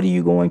 What are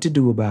you going to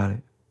do about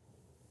it?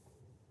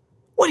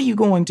 What are you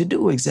going to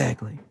do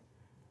exactly?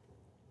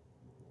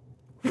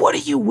 What are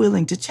you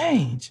willing to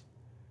change?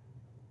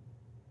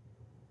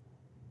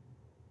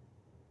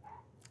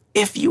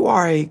 If you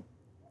are a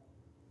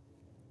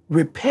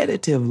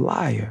repetitive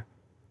liar,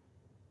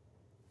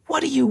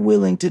 what are you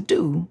willing to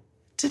do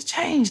to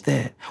change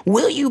that?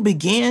 Will you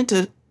begin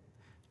to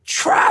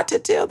try to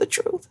tell the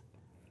truth?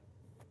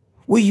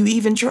 Will you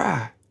even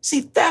try?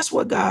 See, that's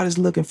what God is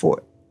looking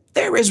for.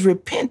 There is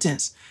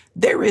repentance.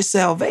 There is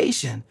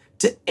salvation.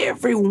 to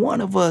every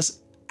one of us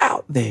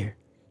out there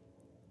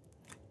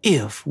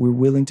if we're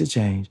willing to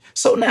change.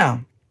 So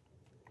now,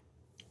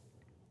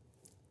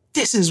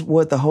 this is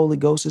what the Holy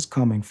Ghost is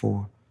coming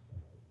for,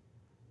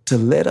 to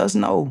let us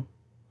know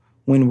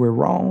when we're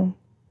wrong,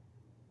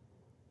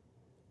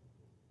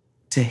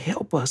 to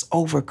help us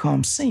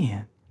overcome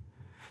sin.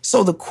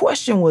 So the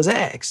question was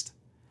asked,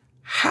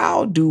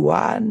 how do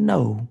I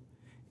know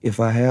if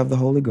I have the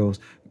Holy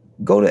Ghost?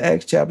 Go to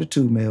Acts chapter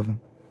 2,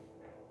 Melvin.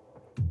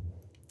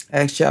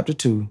 Acts chapter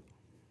 2.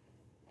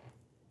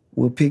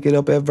 We'll pick it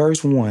up at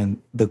verse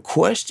 1. The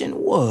question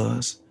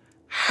was,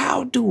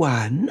 how do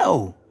I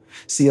know?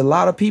 See, a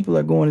lot of people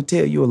are going to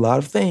tell you a lot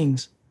of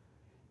things.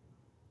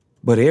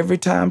 But every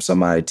time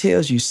somebody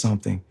tells you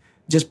something,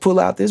 just pull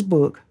out this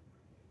book.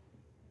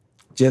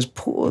 Just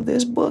pull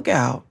this book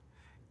out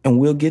and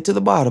we'll get to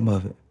the bottom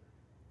of it.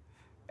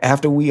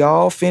 After we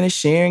all finish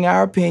sharing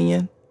our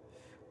opinion,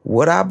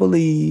 what I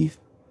believe,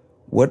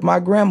 what my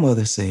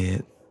grandmother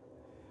said,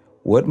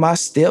 what my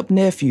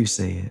step-nephew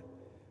said,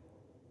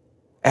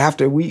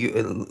 after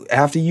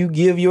you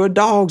give your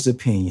dog's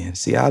opinion.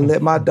 See, I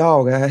let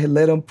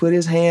him put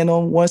his hand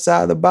on one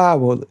side of the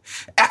Bible.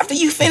 After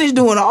you finish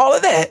doing all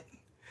of that,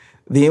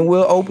 then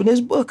we'll open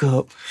this book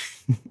up.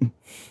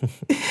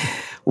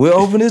 We'll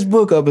open this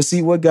book up and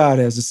see what God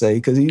has to say,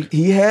 because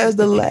he has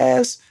the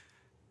last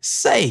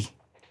say.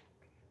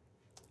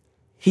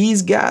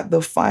 He's got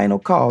the final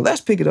call.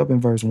 Let's pick it up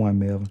in verse 1,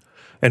 Melvin.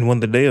 And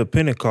when the day of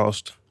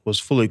Pentecost was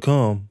fully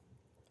come,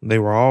 they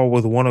were all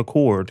with one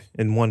accord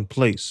in one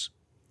place.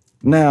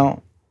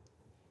 Now,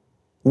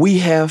 we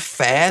have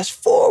fast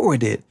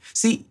forwarded.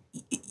 See,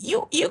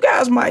 you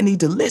guys might need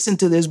to listen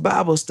to this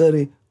Bible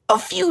study a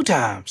few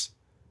times.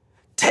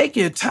 Take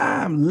your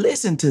time,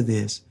 listen to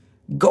this.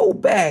 Go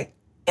back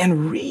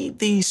and read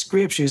these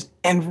scriptures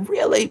and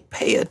really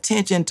pay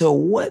attention to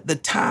what the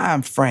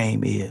time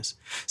frame is.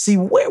 See,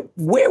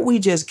 where we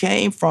just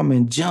came from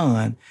in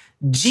John,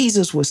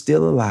 Jesus was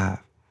still alive.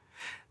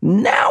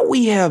 Now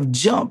we have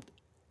jumped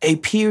a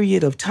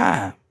period of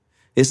time.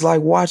 It's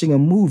like watching a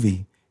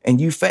movie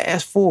and you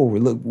fast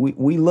forward. Look,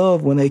 we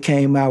love when they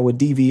came out with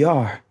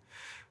DVR,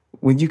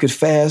 when you could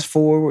fast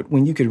forward,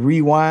 when you could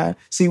rewind.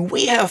 See,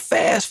 we have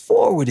fast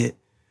forwarded.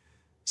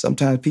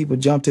 Sometimes people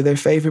jump to their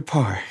favorite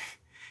part.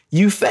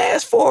 You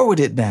fast forward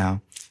it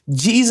now.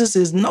 Jesus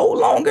is no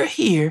longer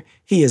here.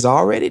 He has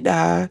already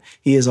died.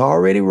 He has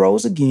already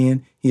rose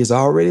again. He has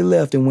already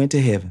left and went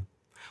to heaven.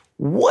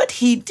 What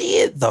he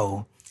did,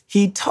 though,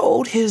 he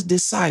told his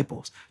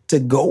disciples to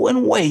go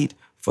and wait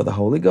for the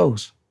Holy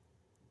Ghost.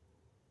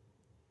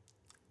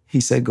 He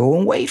said, go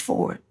and wait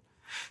for it.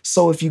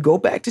 So if you go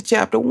back to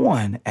chapter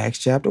 1, Acts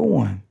chapter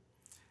 1,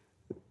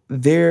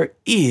 there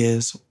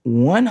is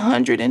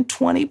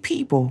 120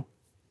 people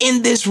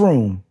in this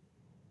room.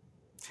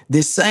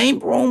 This same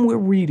room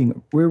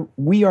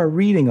we are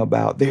reading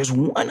about, there's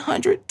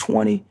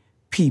 120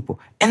 people,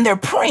 and they're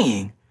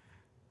praying.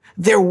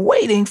 They're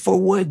waiting for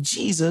what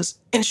Jesus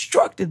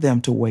instructed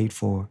them to wait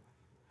for,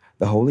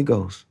 the Holy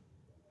Ghost.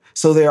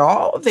 So they're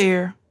all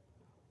there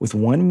with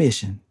one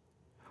mission,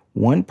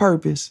 one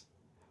purpose,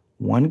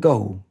 one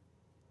goal.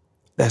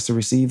 That's to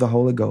receive the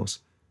Holy Ghost.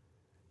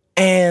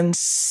 And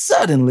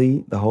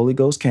suddenly the Holy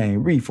Ghost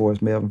came. Read for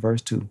us, Melvin,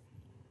 verse 2.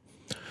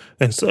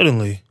 And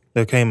suddenly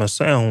there came a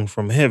sound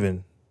from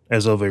heaven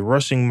as of a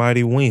rushing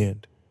mighty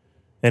wind,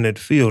 and it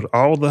filled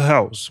all the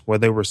house where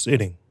they were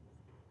sitting.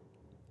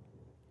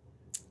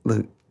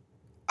 Look,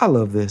 I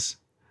love this.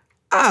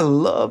 I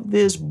love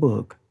this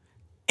book.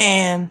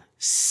 And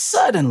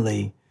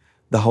suddenly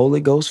the Holy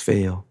Ghost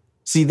fell.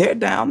 See, they're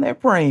down there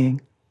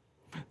praying.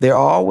 They're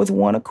all with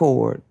one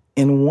accord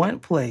in one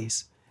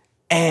place.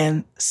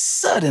 And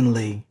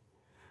suddenly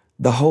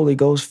the Holy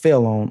Ghost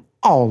fell on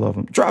all of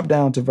them. Drop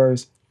down to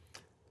verse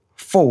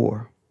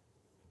 4.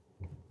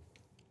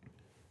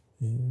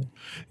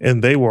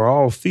 And they were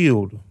all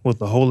filled with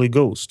the Holy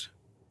Ghost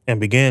and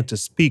began to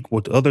speak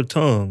with other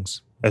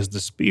tongues as the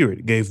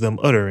Spirit gave them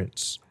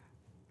utterance.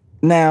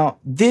 Now,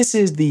 this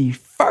is the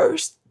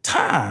first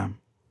time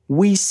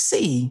we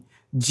see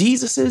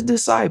Jesus'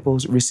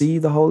 disciples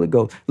receive the Holy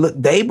Ghost. Look,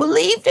 they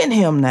believed in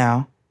him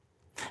now.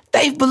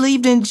 They've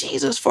believed in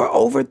Jesus for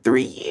over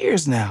 3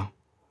 years now.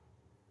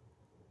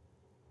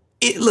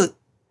 Look,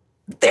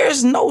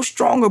 there's no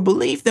stronger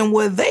belief than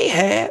what they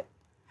had,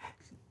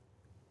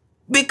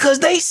 because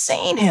they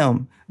seen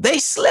him. They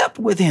slept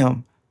with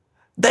him.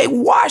 They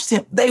watched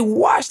him. They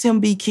watched him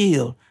be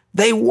killed.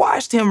 They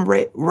watched him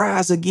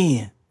rise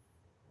again.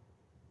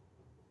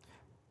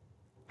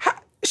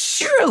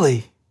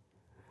 Surely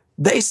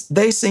they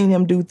seen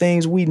him do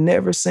things we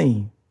never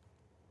seen.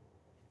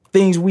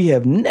 Things we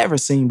have never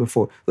seen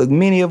before. Look,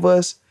 many of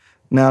us,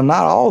 now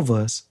not all of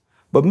us,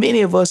 but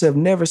many of us have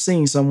never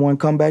seen someone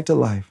come back to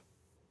life.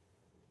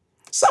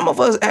 Some of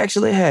us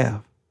actually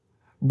have,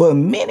 but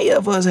many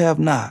of us have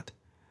not.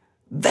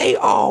 They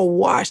all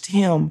watched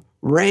him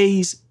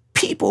raise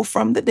people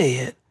from the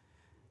dead,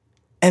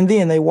 and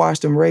then they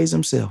watched him raise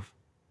himself.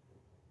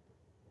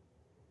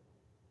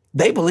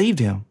 They believed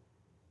him,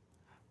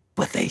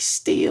 but they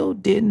still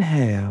didn't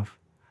have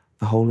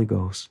the Holy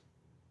Ghost.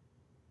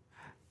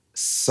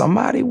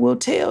 Somebody will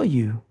tell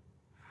you,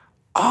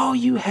 all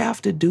you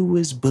have to do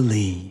is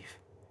believe,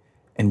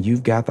 and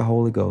you've got the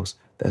Holy Ghost.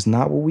 That's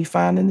not what we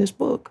find in this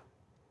book.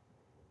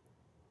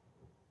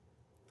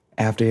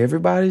 After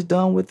everybody's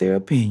done with their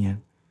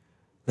opinion,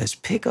 let's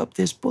pick up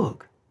this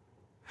book.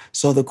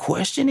 So the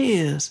question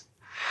is,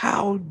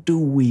 how do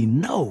we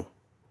know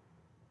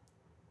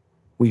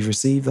we've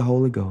received the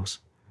Holy Ghost?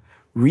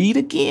 Read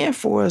again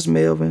for us,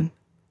 Melvin,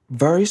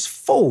 verse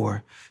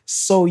 4.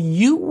 So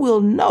you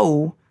will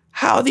know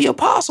how the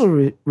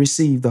apostle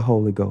received the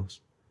Holy Ghost.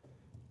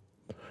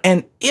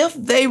 And if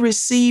they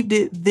received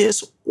it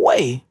this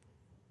way,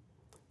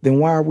 then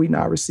why are we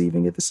not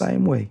receiving it the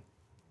same way?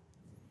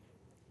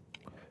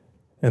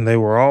 And they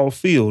were all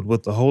filled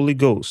with the Holy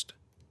Ghost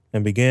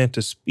and began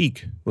to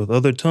speak with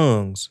other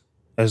tongues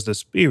as the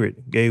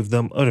Spirit gave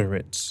them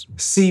utterance.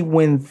 See,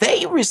 when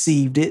they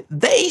received it,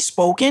 they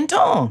spoke in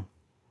tongue.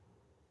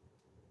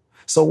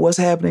 So what's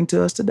happening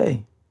to us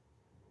today?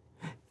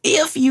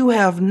 If you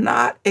have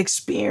not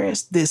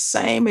experienced this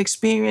same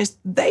experience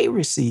they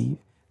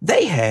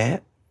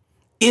had,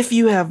 if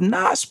you have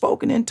not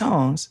spoken in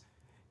tongues,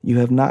 you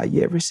have not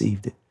yet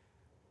received it.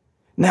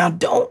 Now,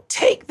 don't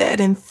take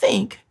that and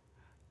think,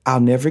 I'll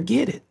never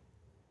get it.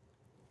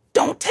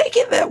 Don't take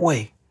it that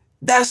way.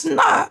 That's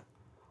not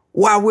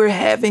why we're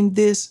having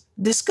this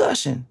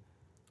discussion.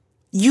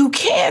 You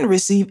can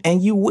receive,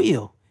 and you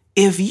will,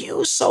 if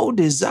you so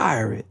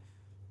desire it.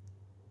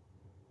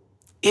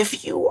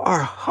 If you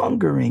are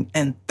hungering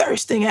and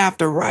thirsting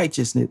after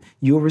righteousness,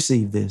 you'll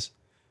receive this.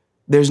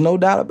 There's no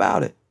doubt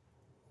about it.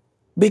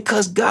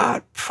 Because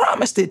God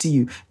promised it to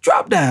you.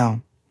 Drop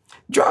down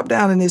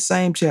in this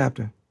same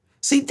chapter.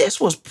 See, this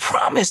was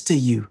promised to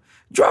you.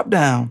 Drop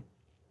down.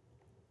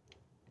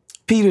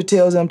 Peter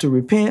tells them to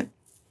repent.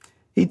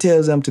 He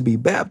tells them to be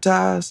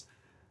baptized.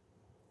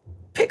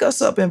 Pick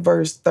us up in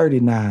verse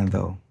 39,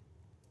 though.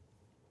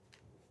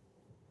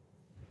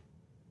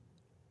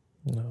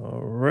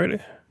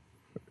 Alrighty.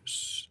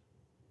 Verse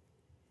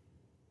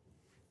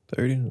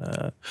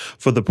 39.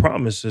 For the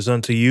promise is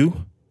unto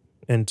you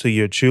and to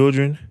your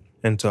children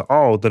and to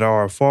all that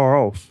are afar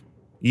off,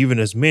 even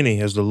as many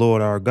as the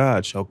Lord our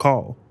God shall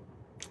call.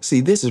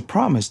 See, this is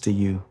promised to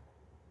you.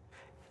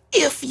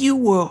 If you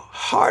will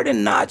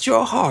harden not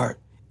your heart,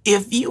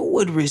 if you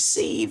would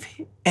receive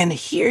and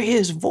hear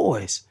his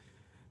voice,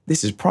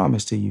 this is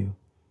promised to you.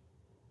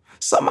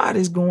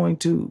 Somebody's going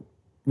to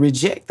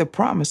reject the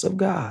promise of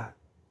God.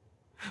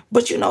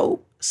 But you know,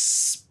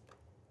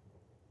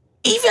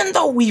 even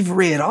though we've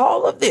read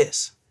all of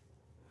this,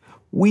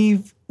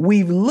 we've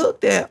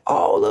looked at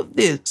all of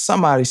this,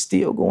 somebody's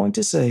still going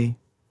to say,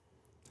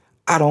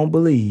 I don't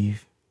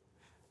believe.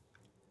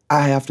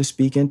 I have to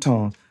speak in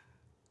tongues.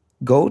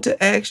 Go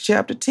to Acts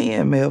chapter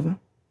 10, Melvin.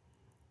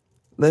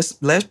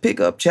 Let's pick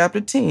up chapter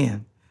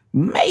 10.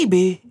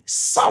 Maybe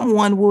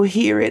someone will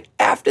hear it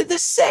after the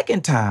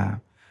second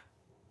time.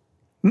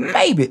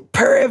 Maybe,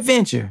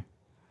 peradventure,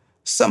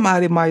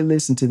 somebody might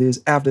listen to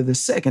this after the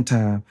second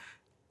time.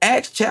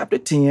 Acts chapter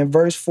 10,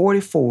 verse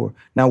 44.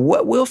 Now,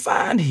 what we'll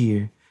find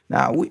here,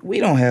 now we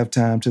don't have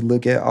time to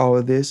look at all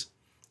of this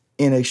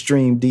in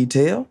extreme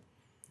detail,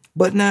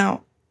 but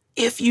now,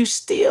 if you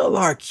still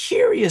are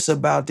curious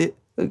about it,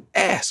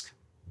 ask.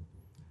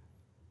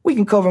 We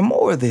can cover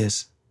more of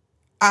this.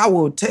 I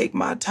will take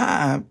my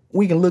time.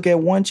 We can look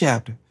at one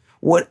chapter.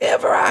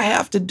 Whatever I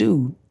have to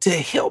do to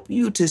help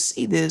you to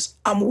see this,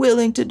 I'm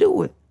willing to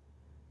do it.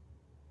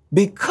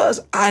 Because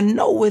I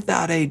know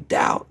without a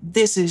doubt,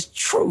 this is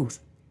truth.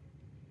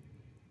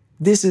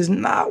 This is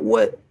not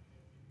what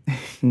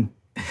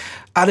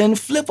I didn't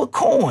flip a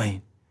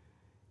coin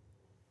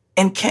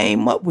and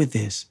came up with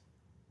this.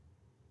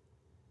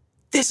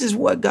 This is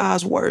what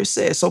God's word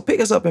says. So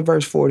pick us up in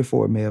verse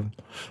 44, Melvin.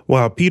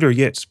 While Peter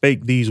yet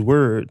spake these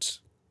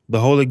words, the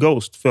Holy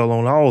Ghost fell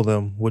on all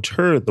them which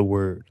heard the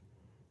word.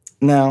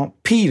 Now,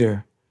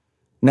 Peter,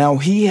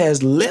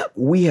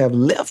 we have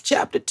left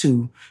chapter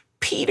 2.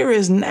 Peter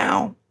is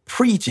now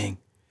preaching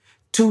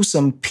to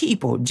some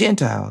people,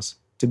 Gentiles,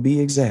 to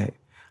be exact.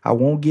 I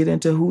won't get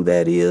into who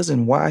that is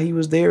and why he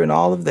was there and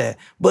all of that.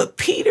 But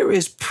Peter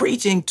is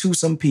preaching to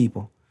some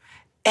people.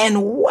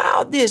 And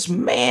while this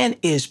man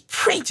is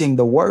preaching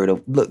the word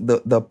of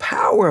the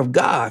power of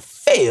God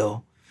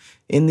fell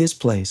in this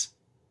place.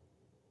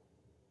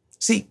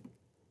 See,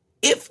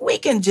 if we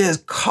can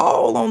just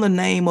call on the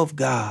name of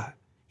God,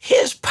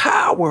 his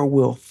power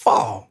will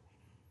fall.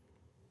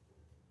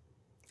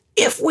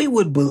 If we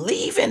would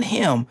believe in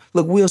him,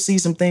 look, we'll see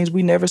some things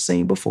we never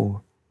seen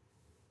before.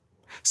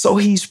 So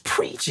he's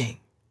preaching.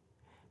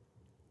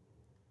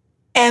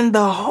 And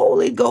the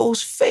Holy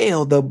Ghost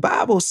fell, the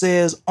Bible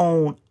says,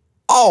 on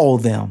all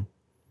them.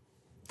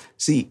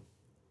 See,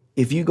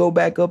 if you go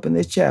back up in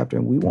this chapter,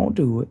 and we won't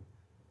do it,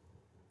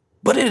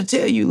 but it'll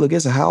tell you, look,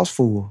 it's a house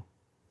full.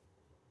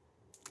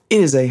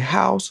 It is a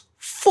house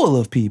full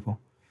of people.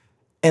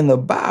 And the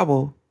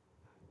Bible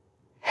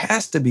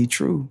has to be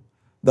true.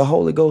 The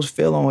Holy Ghost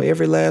fell on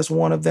every last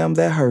one of them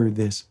that heard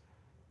this.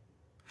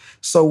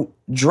 So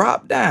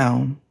drop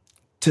down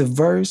to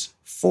verse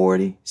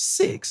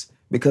 46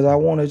 because I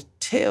want to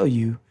tell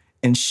you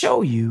and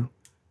show you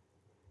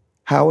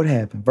how it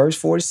happened. Verse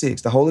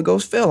 46, the Holy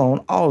Ghost fell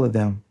on all of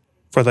them.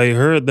 For they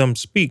heard them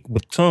speak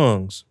with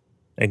tongues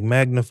and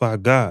magnify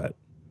God.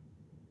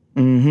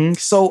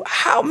 So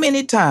how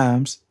many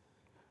times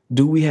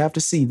do we have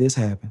to see this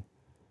happen?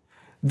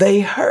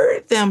 They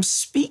heard them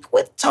speak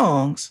with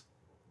tongues,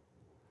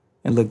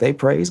 and look, they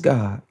praise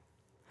God.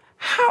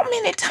 How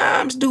many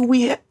times do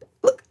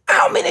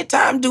how many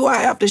times do I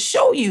have to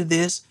show you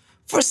this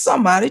for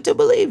somebody to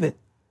believe it?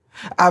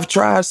 I've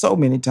tried so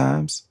many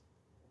times.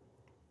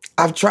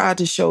 I've tried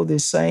to show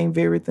this same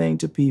very thing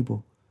to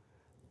people,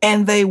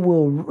 and they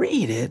will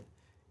read it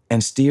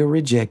and still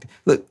reject it.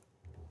 Look,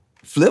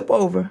 flip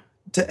over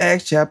to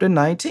Acts chapter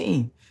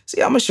 19.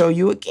 See, I'm going to show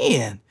you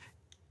again,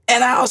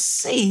 and I'll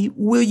see,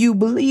 will you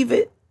believe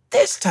it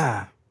this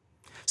time?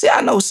 See,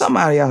 I know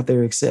somebody out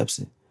there accepts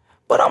it,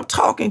 but I'm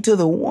talking to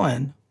the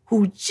one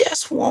who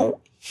just won't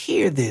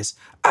hear this.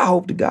 I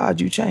hope to God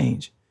you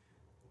change.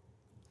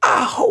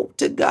 I hope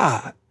to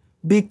God,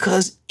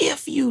 because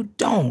if you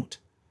don't,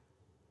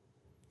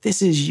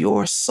 this is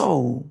your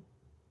soul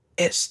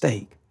at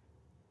stake.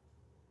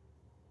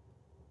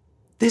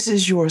 This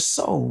is your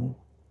soul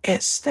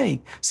at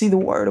stake. See, the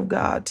word of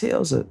God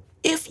tells us,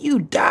 if you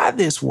die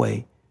this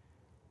way,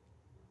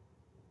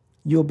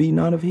 you'll be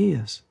none of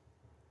his.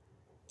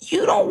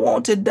 You don't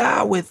want to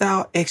die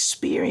without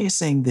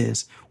experiencing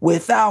this,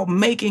 without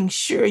making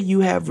sure you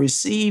have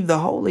received the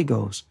Holy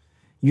Ghost.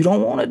 You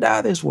don't want to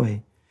die this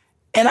way.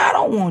 And I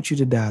don't want you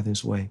to die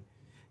this way.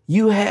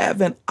 You have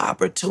an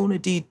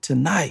opportunity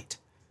tonight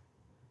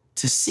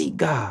to seek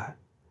God,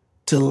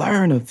 to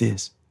learn of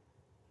this.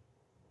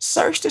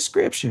 Search the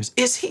scriptures.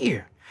 It's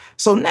here.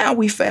 So now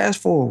we fast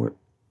forward.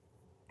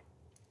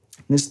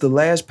 This is the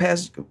last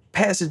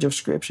passage of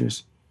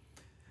scriptures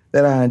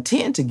that I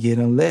intend to get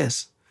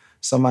unless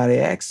somebody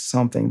asks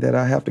something that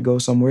I have to go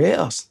somewhere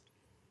else.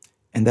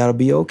 And that'll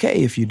be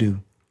okay if you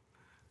do.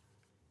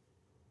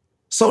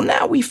 So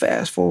now we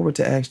fast forward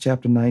to Acts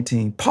chapter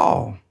 19.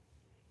 Paul,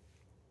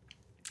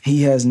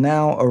 he has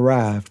now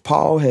arrived.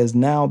 Paul has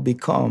now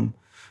become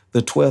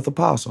the 12th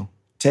apostle,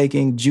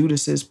 taking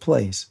Judas's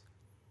place.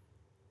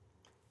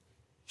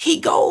 He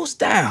goes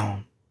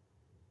down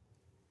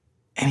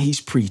and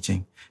he's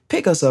preaching.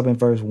 Pick us up in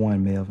verse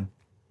 1, Melvin.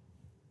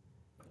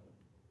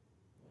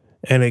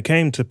 And it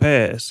came to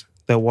pass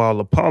that while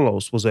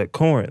Apollos was at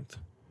Corinth,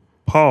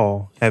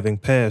 Paul, having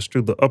passed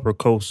through the upper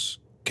coasts,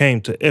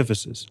 came to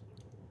Ephesus,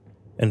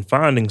 and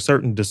finding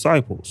certain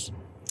disciples.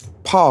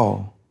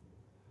 Paul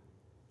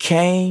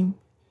came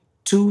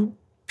to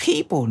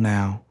people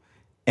now,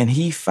 and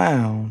he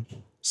found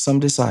some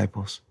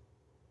disciples.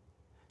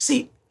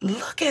 See,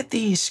 look at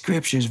these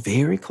scriptures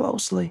very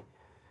closely.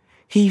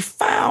 He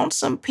found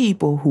some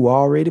people who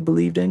already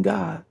believed in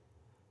God.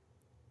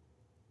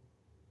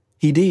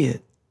 He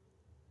did.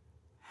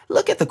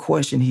 Look at the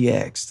question he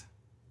asked.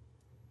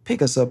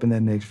 Pick us up in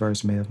that next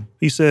verse, Melvin.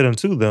 He said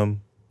unto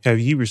them, Have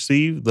ye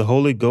received the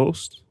Holy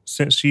Ghost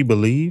since ye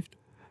believed?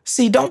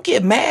 See, don't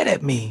get mad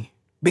at me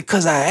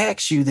because I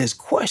asked you this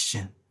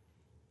question.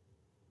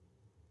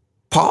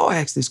 Paul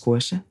asked this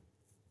question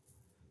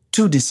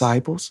to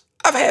disciples.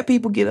 I've had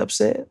people get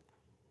upset.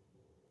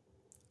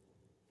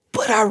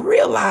 But I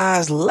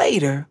realized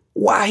later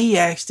why he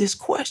asked this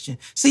question.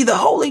 See, the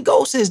Holy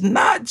Ghost is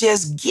not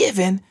just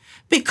given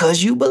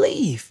because you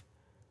believe.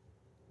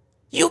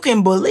 You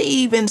can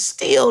believe and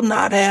still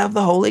not have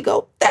the Holy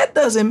Ghost. That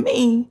doesn't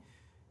mean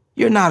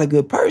you're not a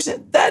good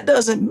person. That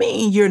doesn't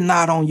mean you're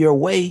not on your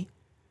way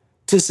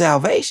to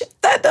salvation.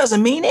 That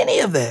doesn't mean any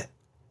of that.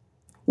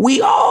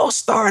 We all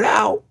start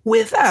out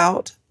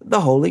without the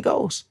Holy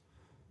Ghost.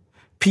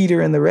 Peter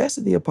and the rest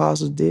of the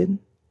apostles didn't.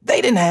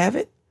 They didn't have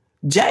it.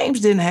 James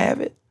didn't have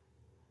it.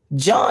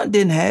 John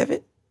didn't have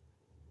it.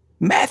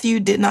 Matthew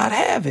did not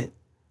have it.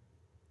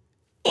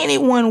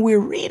 Anyone we're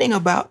reading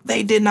about,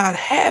 they did not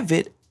have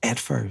it at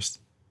first.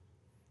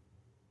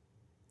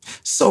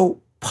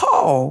 So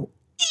Paul,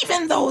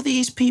 even though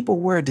these people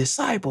were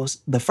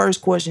disciples, the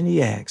first question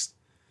he asked,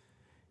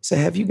 he said,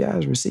 have you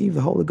guys received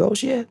the Holy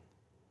Ghost yet?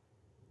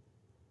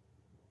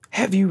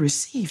 Have you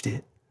received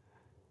it?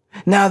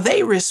 Now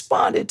they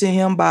responded to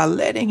him by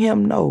letting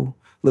him know,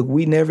 look,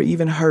 we never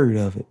even heard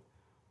of it.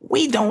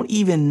 We don't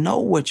even know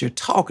what you're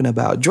talking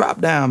about.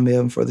 Drop down,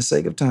 Melvin, for the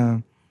sake of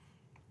time,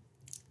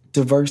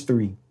 to verse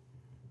 3.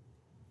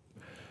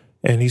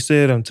 And he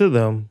said unto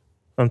them,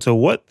 Unto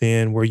what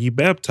then were ye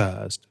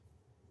baptized?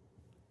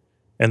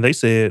 And they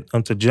said,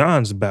 Unto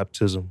John's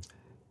baptism.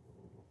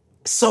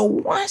 So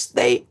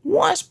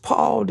once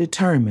Paul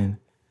determined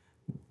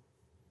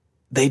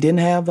they didn't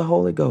have the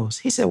Holy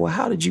Ghost, he said, well,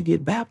 how did you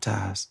get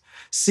baptized?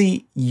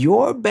 See,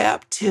 your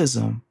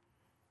baptism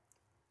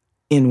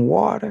in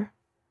water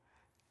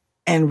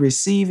and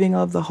receiving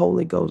of the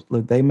Holy Ghost,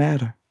 look, they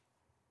matter.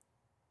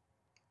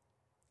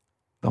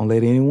 Don't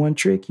let anyone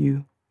trick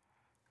you.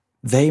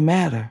 They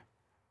matter.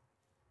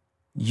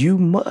 You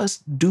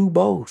must do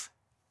both,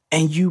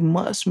 and you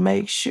must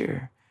make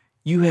sure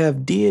you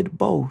have did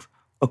both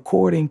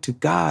according to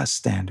God's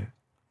standard.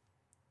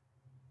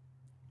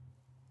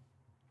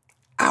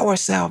 Our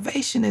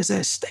salvation is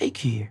at stake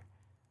here.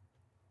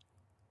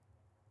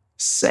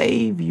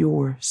 Save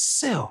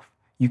yourself.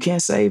 You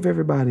can't save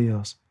everybody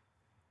else.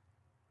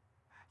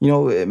 You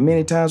know,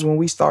 many times when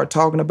we start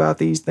talking about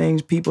these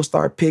things, people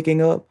start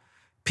picking up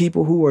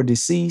people who are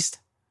deceased,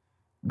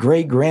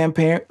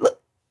 great-grandparent.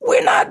 Look,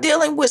 we're not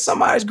dealing with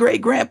somebody's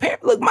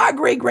great-grandparent. Look, my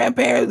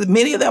great-grandparents,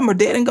 many of them are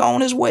dead and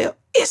gone as well.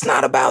 It's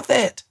not about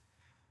that.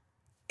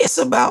 It's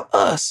about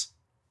us.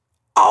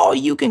 All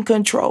you can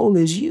control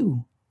is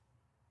you.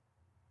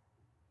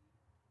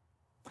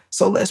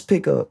 So let's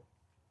pick up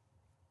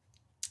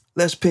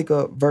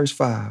verse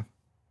 5.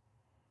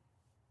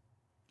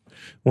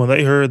 When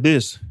they heard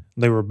this,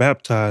 they were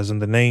baptized in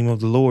the name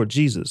of the Lord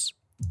Jesus.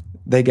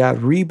 They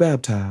got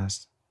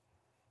rebaptized.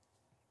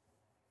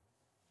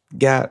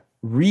 Got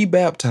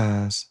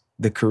rebaptized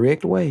the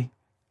correct way.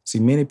 See,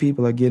 many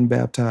people are getting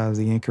baptized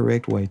the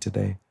incorrect way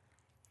today.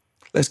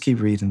 Let's keep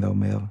reading though,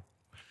 Melvin.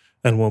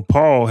 And when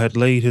Paul had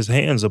laid his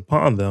hands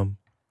upon them,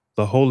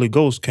 the Holy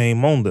Ghost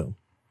came on them,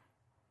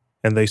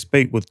 and they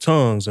spake with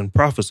tongues and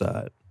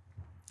prophesied.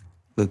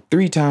 Look,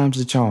 3 times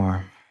the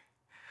charm.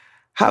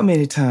 How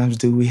many times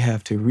do we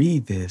have to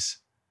read this?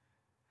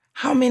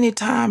 How many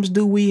times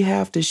do we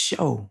have to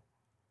show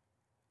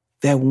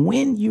that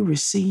when you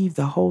receive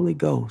the Holy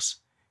Ghost,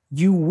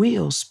 you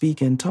will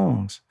speak in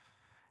tongues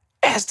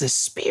as the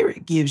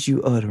Spirit gives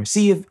you utterance?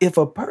 See, if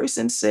a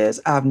person says,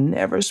 I've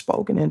never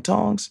spoken in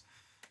tongues,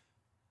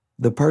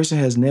 the person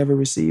has never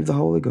received the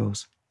Holy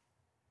Ghost.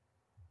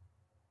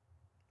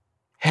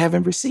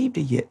 Haven't received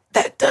it yet.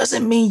 That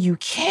doesn't mean you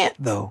can't,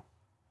 though.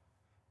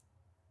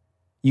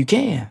 You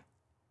can.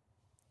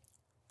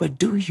 But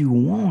do you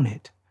want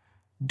it?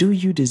 Do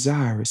you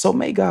desire it? So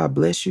may God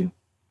bless you.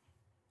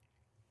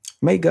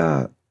 May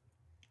God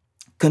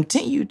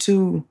continue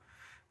to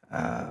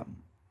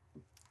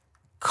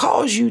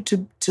cause you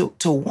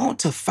to want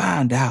to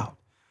find out,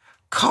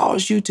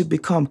 cause you to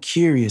become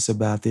curious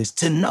about this,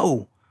 to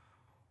know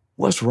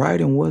what's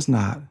right and what's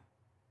not.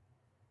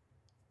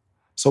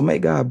 So may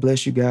God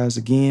bless you guys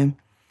again.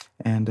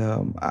 And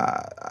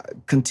I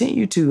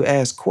continue to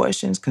ask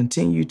questions,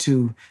 continue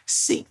to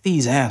seek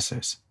these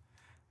answers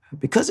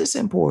because it's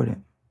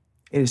important.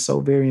 It is so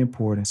very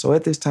important. So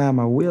at this time,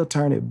 I will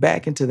turn it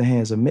back into the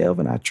hands of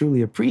Melvin. I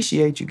truly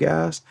appreciate you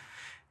guys,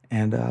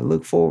 and I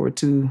look forward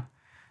to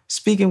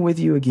speaking with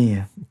you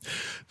again.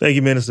 Thank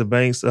you, Minister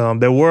Banks.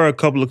 There were a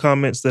couple of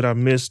comments that I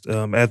missed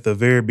at the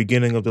very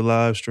beginning of the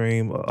live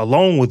stream.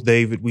 Along with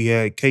David, we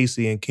had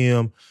Casey and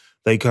Kim.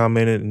 They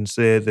commented and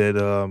said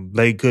that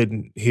they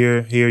couldn't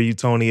hear you,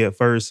 Tony, at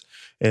first.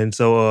 And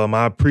so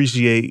I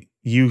appreciate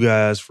you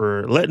guys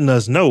for letting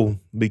us know,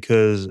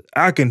 because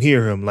I can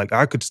hear him. Like,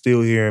 I could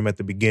still hear him at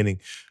the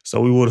beginning.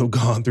 So we would have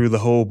gone through the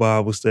whole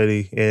Bible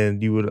study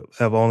and you would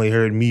have only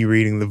heard me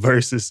reading the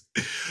verses.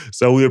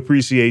 So we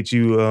appreciate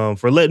you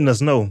for letting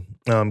us know.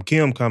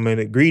 Kim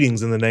commented,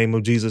 greetings in the name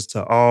of Jesus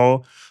to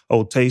all.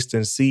 Oh, taste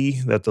and see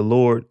that the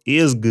Lord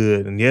is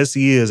good. And yes,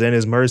 he is, and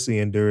his mercy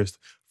endures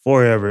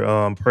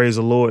forever. Praise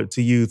the Lord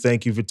to you.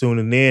 Thank you for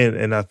tuning in.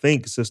 And I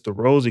think Sister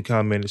Rosie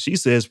commented, she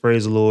says,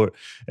 praise the Lord.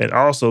 And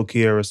also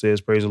Kiara says,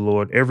 praise the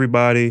Lord.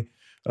 Everybody,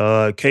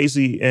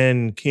 Casey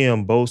and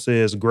Kim both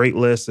says great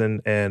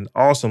lesson and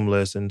awesome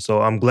lesson.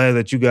 So I'm glad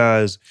that you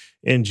guys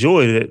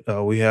enjoyed it.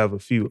 We have a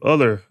few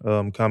other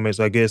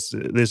comments. I guess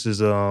this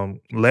is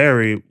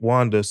Larry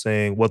Wanda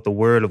saying what the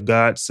word of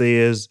God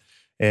says,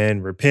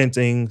 and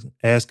repenting,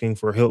 asking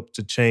for help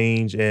to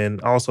change, and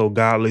also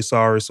godly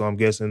sorry. So I'm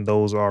guessing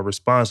those are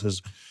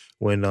responses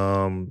when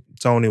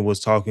Tony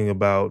was talking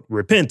about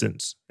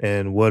repentance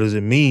and what does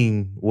it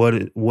mean?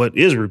 What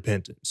is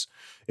repentance?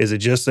 Is it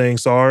just saying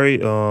sorry?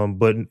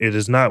 But it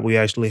is not. We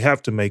actually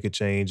have to make a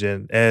change.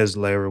 And as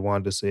Larry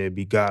Wanda said,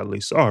 be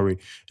godly sorry.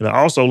 And I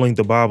also linked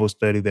the Bible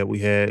study that we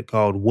had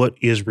called What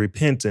is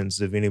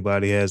Repentance? If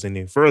anybody has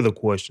any further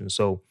questions.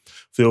 So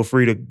feel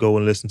free to go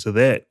and listen to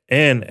that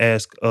and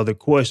ask other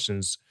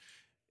questions.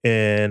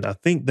 And I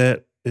think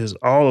that is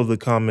all of the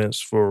comments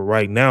for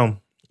right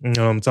now.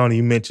 Tony,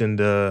 you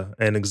mentioned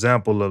an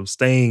example of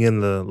staying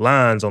in the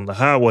lines on the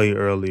highway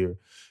earlier.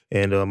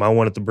 And I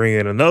wanted to bring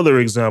in another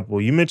example.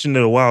 You mentioned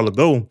it a while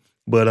ago,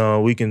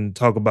 but we can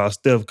talk about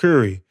Steph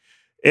Curry.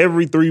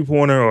 Every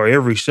three-pointer, or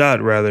every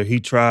shot, rather, he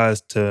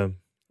tries to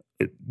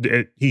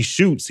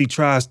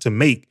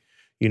make,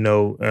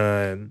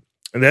 and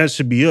that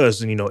should be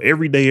us. And,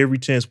 every day, every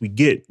chance we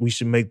get, we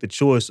should make the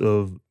choice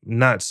of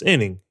not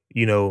sinning.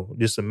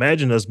 Just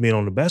imagine us being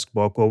on the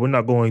basketball court. We're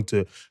not going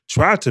to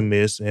try to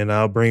miss. And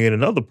I'll bring in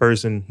another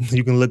person.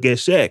 You can look at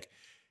Shaq.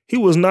 He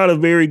was not a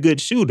very good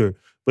shooter,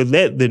 but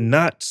that did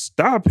not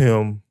stop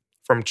him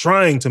from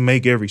trying to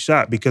make every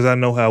shot, because I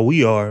know how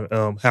we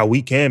are, how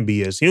we can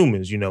be as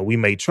humans. We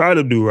may try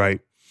to do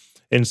right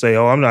and say,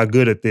 oh, I'm not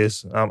good at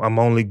this. I'm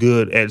only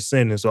good at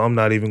sinning, so I'm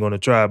not even going to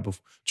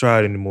try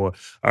it anymore.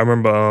 I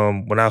remember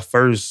when I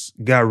first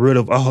got rid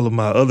of all of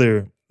my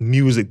other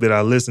music that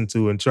I listened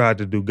to and tried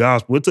to do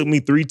gospel, it took me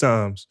 3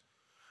 times.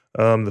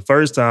 The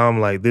first time,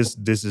 I'm like, this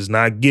is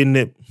not getting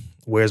it.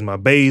 Where's my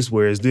bass?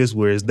 Where is this?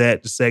 Where is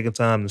that? The second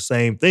time, the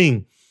same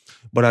thing.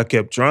 but I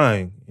kept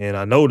trying. And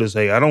I noticed,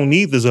 hey, I don't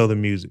need this other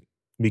music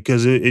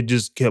because it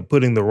just kept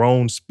putting the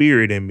wrong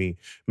spirit in me,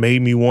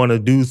 made me want to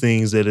do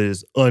things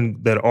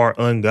that are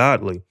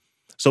ungodly.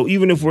 So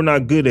even if we're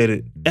not good at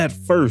it at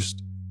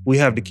first, we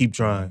have to keep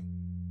trying.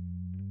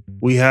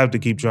 We have to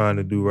keep trying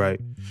to do right.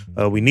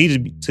 We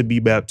need to be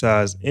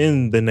baptized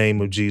in the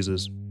name of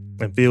Jesus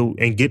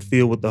and get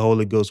filled with the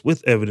Holy Ghost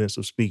with evidence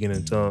of speaking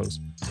in tongues.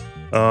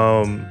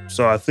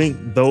 So I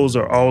think those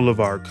are all of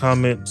our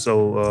comments.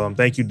 So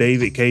thank you,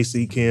 David,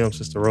 Casey, Kim,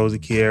 Sister Rosie,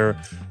 Kiara,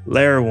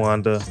 Larry,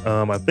 Wanda.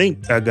 I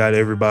think I got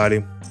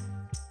everybody.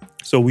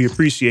 So we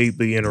appreciate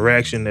the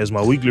interaction. As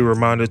my weekly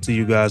reminder to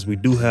you guys, we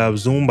do have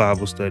Zoom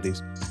Bible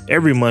studies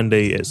every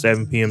Monday at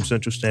 7 p.m.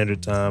 Central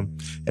Standard Time.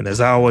 And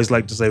as I always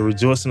like to say,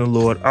 rejoice in the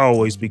Lord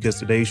always, because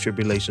today's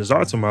tribulations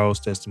are tomorrow's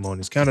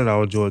testimonies. Count it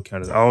all joy,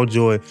 count it all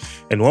joy.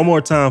 And one more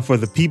time for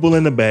the people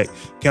in the back,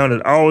 count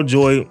it all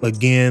joy.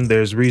 Again,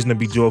 there's reason to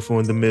be joyful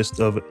in the midst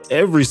of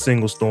every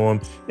single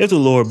storm. If the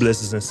Lord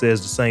blesses and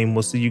says the same,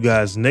 we'll see you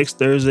guys next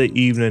Thursday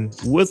evening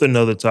with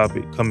another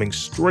topic coming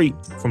straight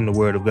from the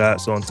Word of God.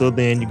 So until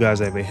then, you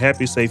guys have a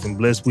happy, safe, and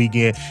blessed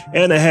weekend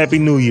and a happy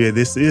new year.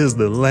 This is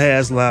the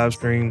last live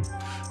stream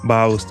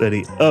Bible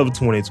study of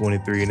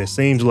 2023, and it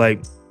seems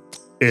like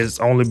it's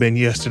only been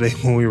yesterday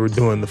when we were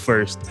doing the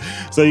first.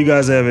 So you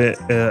guys have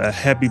a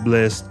happy,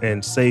 blessed,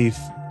 and safe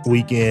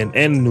weekend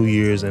and New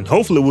Year's, and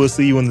hopefully we'll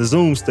see you in the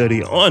Zoom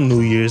study on New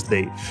Year's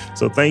Day.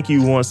 So thank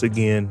you once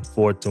again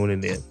for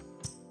tuning in.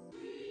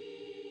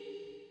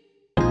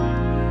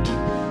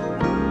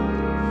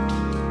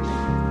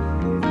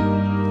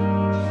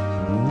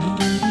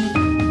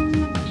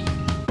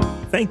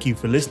 Thank you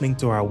for listening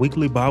to our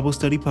weekly Bible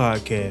study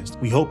podcast.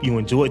 We hope you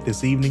enjoyed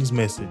this evening's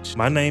message.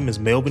 My name is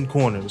Melvin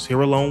Corners,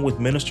 here along with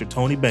Minister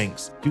Tony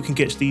Banks. You can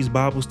catch these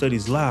Bible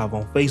studies live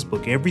on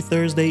Facebook every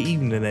Thursday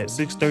evening at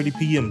 6:30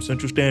 p.m.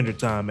 Central Standard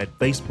Time at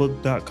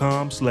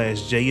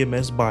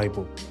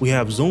facebook.com/JMSBible. We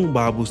have Zoom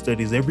Bible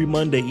studies every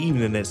Monday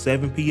evening at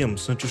 7 p.m.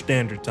 Central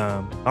Standard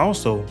Time.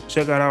 Also,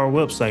 check out our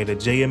website at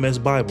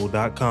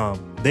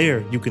jmsbible.com.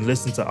 There, you can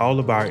listen to all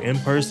of our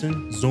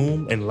in-person,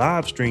 Zoom, and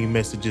live stream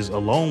messages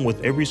along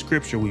with every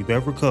scripture we've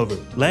ever covered.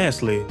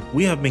 Lastly,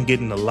 we have been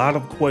getting a lot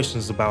of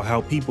questions about how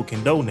people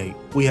can donate.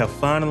 We have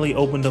finally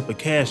opened up a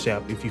Cash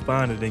App if you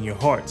find it in your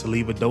heart to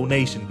leave a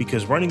donation,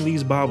 because running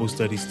these Bible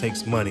studies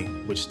takes money,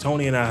 which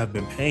Tony and I have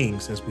been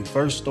paying since we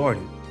first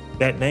started.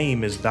 That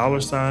name is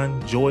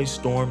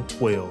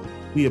 $JoyStorm12.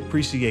 We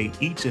appreciate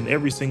each and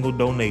every single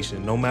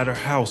donation, no matter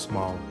how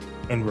small.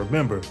 And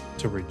remember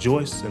to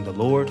rejoice in the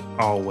Lord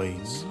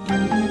always.